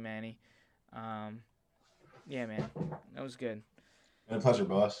for you, Manny. Yeah, man, that was good. Been a pleasure,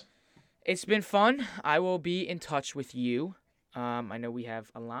 boss. It's been fun. I will be in touch with you. I know we have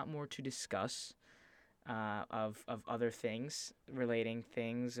a lot more to discuss of other things, relating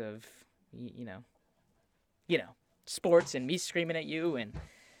things of, you know, sports and me screaming at you and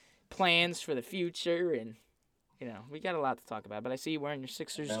plans for the future. And, you know, we got a lot to talk about. But I see you wearing your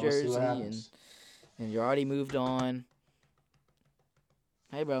Sixers jersey and you're already moved on.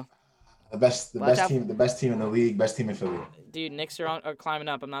 Hey, bro. The best team in the league, best team in Philly. Dude, Knicks are climbing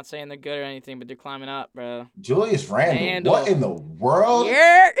up. I'm not saying they're good or anything, but they're climbing up, bro. Julius Randle. What in the world?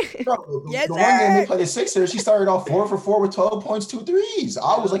 Yeah. Bro, yes, the one game they played the Sixers, he started off 4 for 4 with 12 points, 2 threes.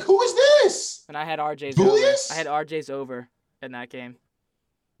 I was like, who is this? And I had RJ's Julius? over. I had RJ's over in that game.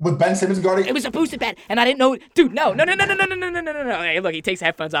 With Ben Simmons guarding? It was a boosted bet, and I didn't know. Dude, no. Hey, look, he takes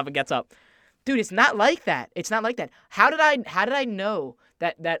headphones off and gets up. Dude, it's not like that. It's not like that. How did I know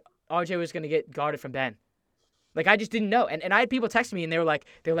that RJ was going to get guarded from Ben? Like, I just didn't know. And I had people text me, and they were like,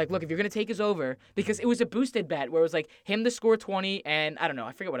 look, if you're going to take his over, because it was a boosted bet where it was like him to score 20, and I don't know.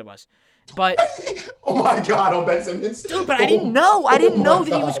 I forget what it was. But oh, my God, on Ben Simmons. Dude, but I didn't know. I didn't know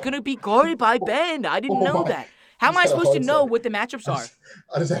that he was going to be guarded by Ben. I didn't know that. How am I supposed to know what the matchups are?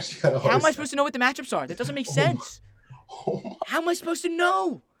 I just actually got a hard How am I supposed to know what the matchups are? That doesn't make sense. How am I supposed to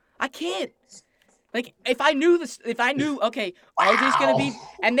know? I can't. Like, if I knew, okay, RJ's going to be,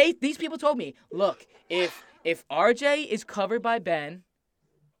 and these people told me, look, if If RJ is covered by Ben,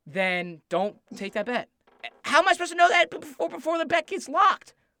 then don't take that bet. How am I supposed to know that before the bet gets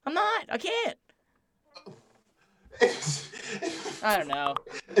locked? I'm not. I can't. I don't know.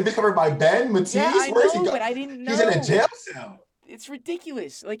 If it's covered by Ben, Matisse, yeah, I where is he know, going? but I didn't know. He's in a jail cell. It's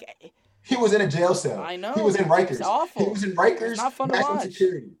ridiculous. Like, he was in a jail cell. I know. He was in Rikers. It's awful. He was in Rikers. It's not fun to maximum watch.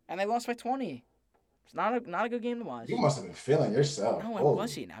 security. And they lost by 20. It's not a good game to watch. You must have been feeling yourself. No, I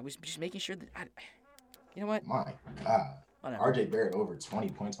wasn't. I was just making sure that you know what? My God. Whatever. RJ Barrett over 20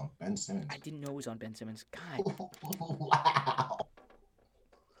 points on Ben Simmons. I didn't know it was on Ben Simmons. God. Wow.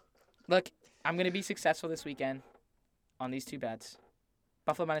 Look, I'm going to be successful this weekend on these two bets.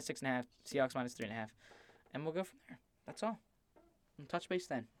 Buffalo minus 6.5, Seahawks minus 3.5. And we'll go from there. That's all. We'll touch base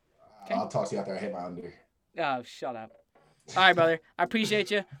then. Okay? I'll talk to you after I hit my under. Oh, shut up. All right, brother. I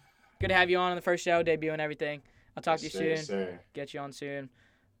appreciate you. Good to have you on the first show, debut and everything. I'll talk to you soon. Yes, sir. Get you on soon.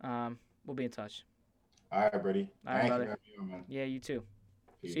 We'll be in touch. All right, buddy. All right, brother. You, man. Yeah, you too.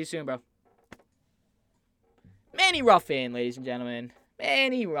 Peace. See you soon, bro. Manny Ruffin, ladies and gentlemen.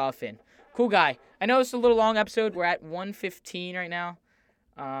 Manny Ruffin. Cool guy. I know it's a little long episode. We're at 1:15 right now.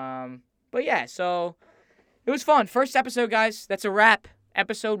 But yeah, so it was fun. First episode, guys. That's a wrap.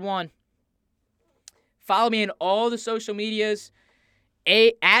 Episode 1. Follow me in all the social medias.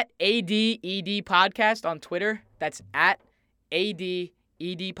 At ADED Podcast on Twitter. That's at ADED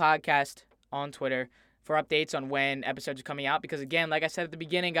Podcast on Twitter for updates on when episodes are coming out. Because again, like I said at the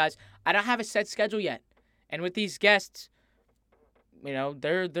beginning, guys, I don't have a set schedule yet. And with these guests, you know,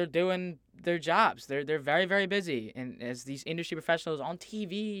 they're doing their jobs. They're very, very busy. And as these industry professionals on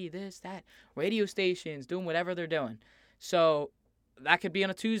TV, this, that, radio stations, doing whatever they're doing. So that could be on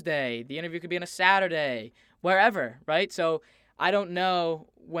a Tuesday. The interview could be on a Saturday, wherever, right? So I don't know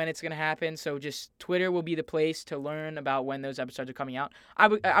when it's going to happen. So just Twitter will be the place to learn about when those episodes are coming out. I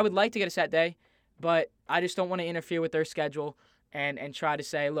would like to get a set day, but I just don't want to interfere with their schedule and try to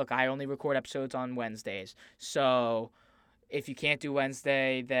say, look, I only record episodes on Wednesdays. So if you can't do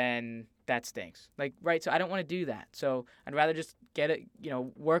Wednesday, then that stinks. Like, right? So I don't want to do that. So I'd rather just get it,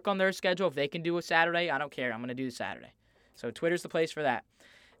 work on their schedule. If they can do a Saturday, I don't care. I'm going to do the Saturday. So Twitter's the place for that.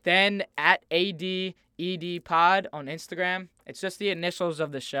 Then at ADED Pod on Instagram. It's just the initials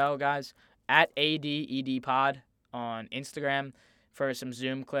of the show, guys. At ADED Pod on Instagram for some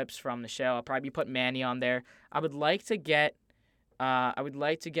Zoom clips from the show. I'll probably put Manny on there. I would like to get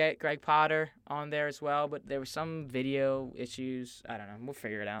Greg Potter on there as well, but there were some video issues. I don't know. We'll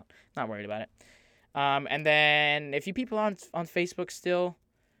figure it out. Not worried about it. And then if you people on Facebook still,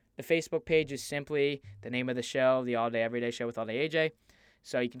 the Facebook page is simply the name of the show, the All Day Everyday Show with All Day AJ.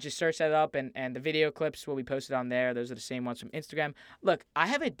 So you can just search that up, and the video clips will be posted on there. Those are the same ones from Instagram. Look, I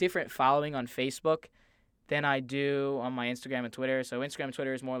have a different following on Facebook than I do on my Instagram and Twitter. So Instagram and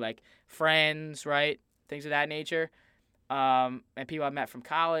Twitter is more like friends, right? Things of that nature. And people I've met from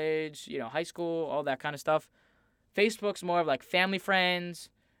college, high school, all that kind of stuff. Facebook's more of like family friends,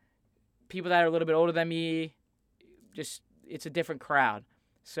 people that are a little bit older than me. Just, it's a different crowd.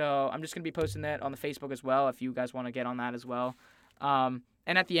 So I'm just going to be posting that on the Facebook as well if you guys want to get on that as well.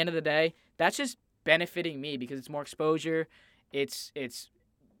 And at the end of the day, that's just benefiting me because it's more exposure. It's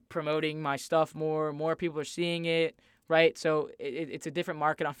promoting my stuff more. More people are seeing it, right? So it's a different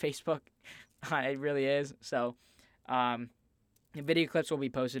market on Facebook. It really is. So the video clips will be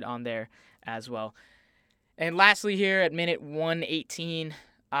posted on there as well. And lastly here at minute 1:18,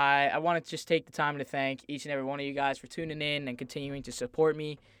 I want to just take the time to thank each and every one of you guys for tuning in and continuing to support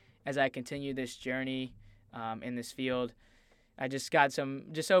me as I continue this journey in this field. I just got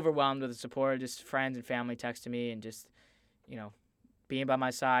just overwhelmed with the support, just friends and family texting me and just, being by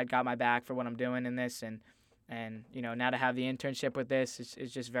my side, got my back for what I'm doing in this. And now to have the internship with this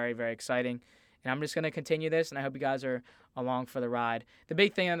is just very, very exciting. And I'm just going to continue this, and I hope you guys are along for the ride. The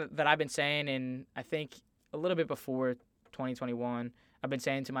big thing that I've been saying, and I think a little bit before 2021, I've been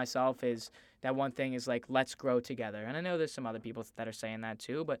saying to myself is that one thing is like, let's grow together. And I know there's some other people that are saying that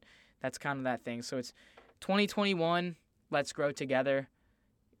too, but that's kind of that thing. So it's 2021, let's grow together.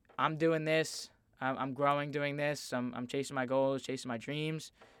 I'm doing this. I'm growing doing this. I'm chasing my goals, chasing my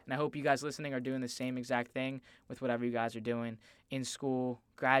dreams. And I hope you guys listening are doing the same exact thing with whatever you guys are doing in school,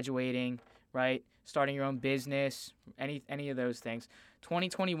 graduating, right? Starting your own business, any of those things.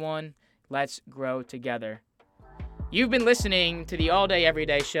 2021, let's grow together. You've been listening to the All Day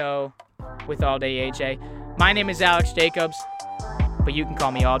Everyday Show with All Day AJ. My name is Alex Jacobs, but you can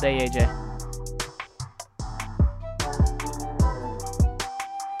call me All Day AJ.